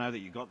door there now that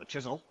you've got the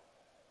chisel.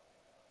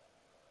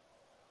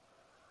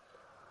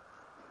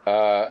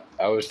 I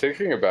was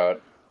thinking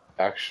about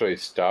actually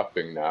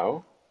stopping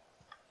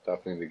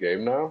the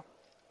game now.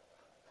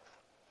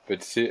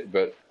 But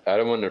I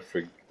don't want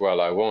to well,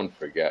 I won't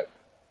forget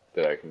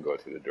that I can go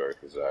through the door,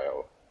 because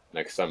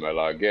next time I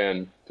log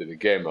in to the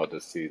game, I'll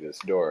just see this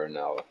door, and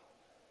I'll,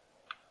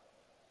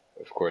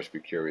 of course, be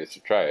curious to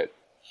try it.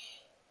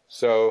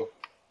 So,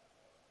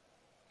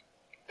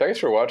 thanks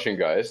for watching,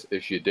 guys,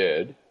 if you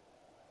did.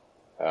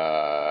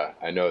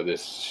 I know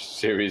this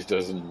series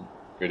doesn't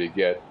really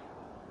get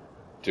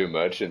too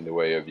much in the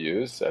way of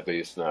views, at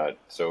least not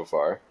so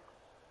far.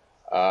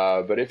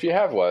 But if you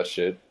have watched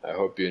it, I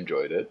hope you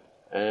enjoyed it,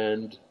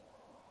 and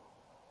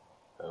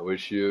I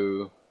wish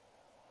you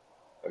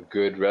a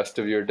good rest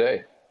of your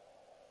day.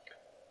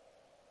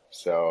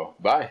 So,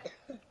 bye.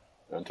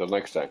 Until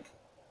next time.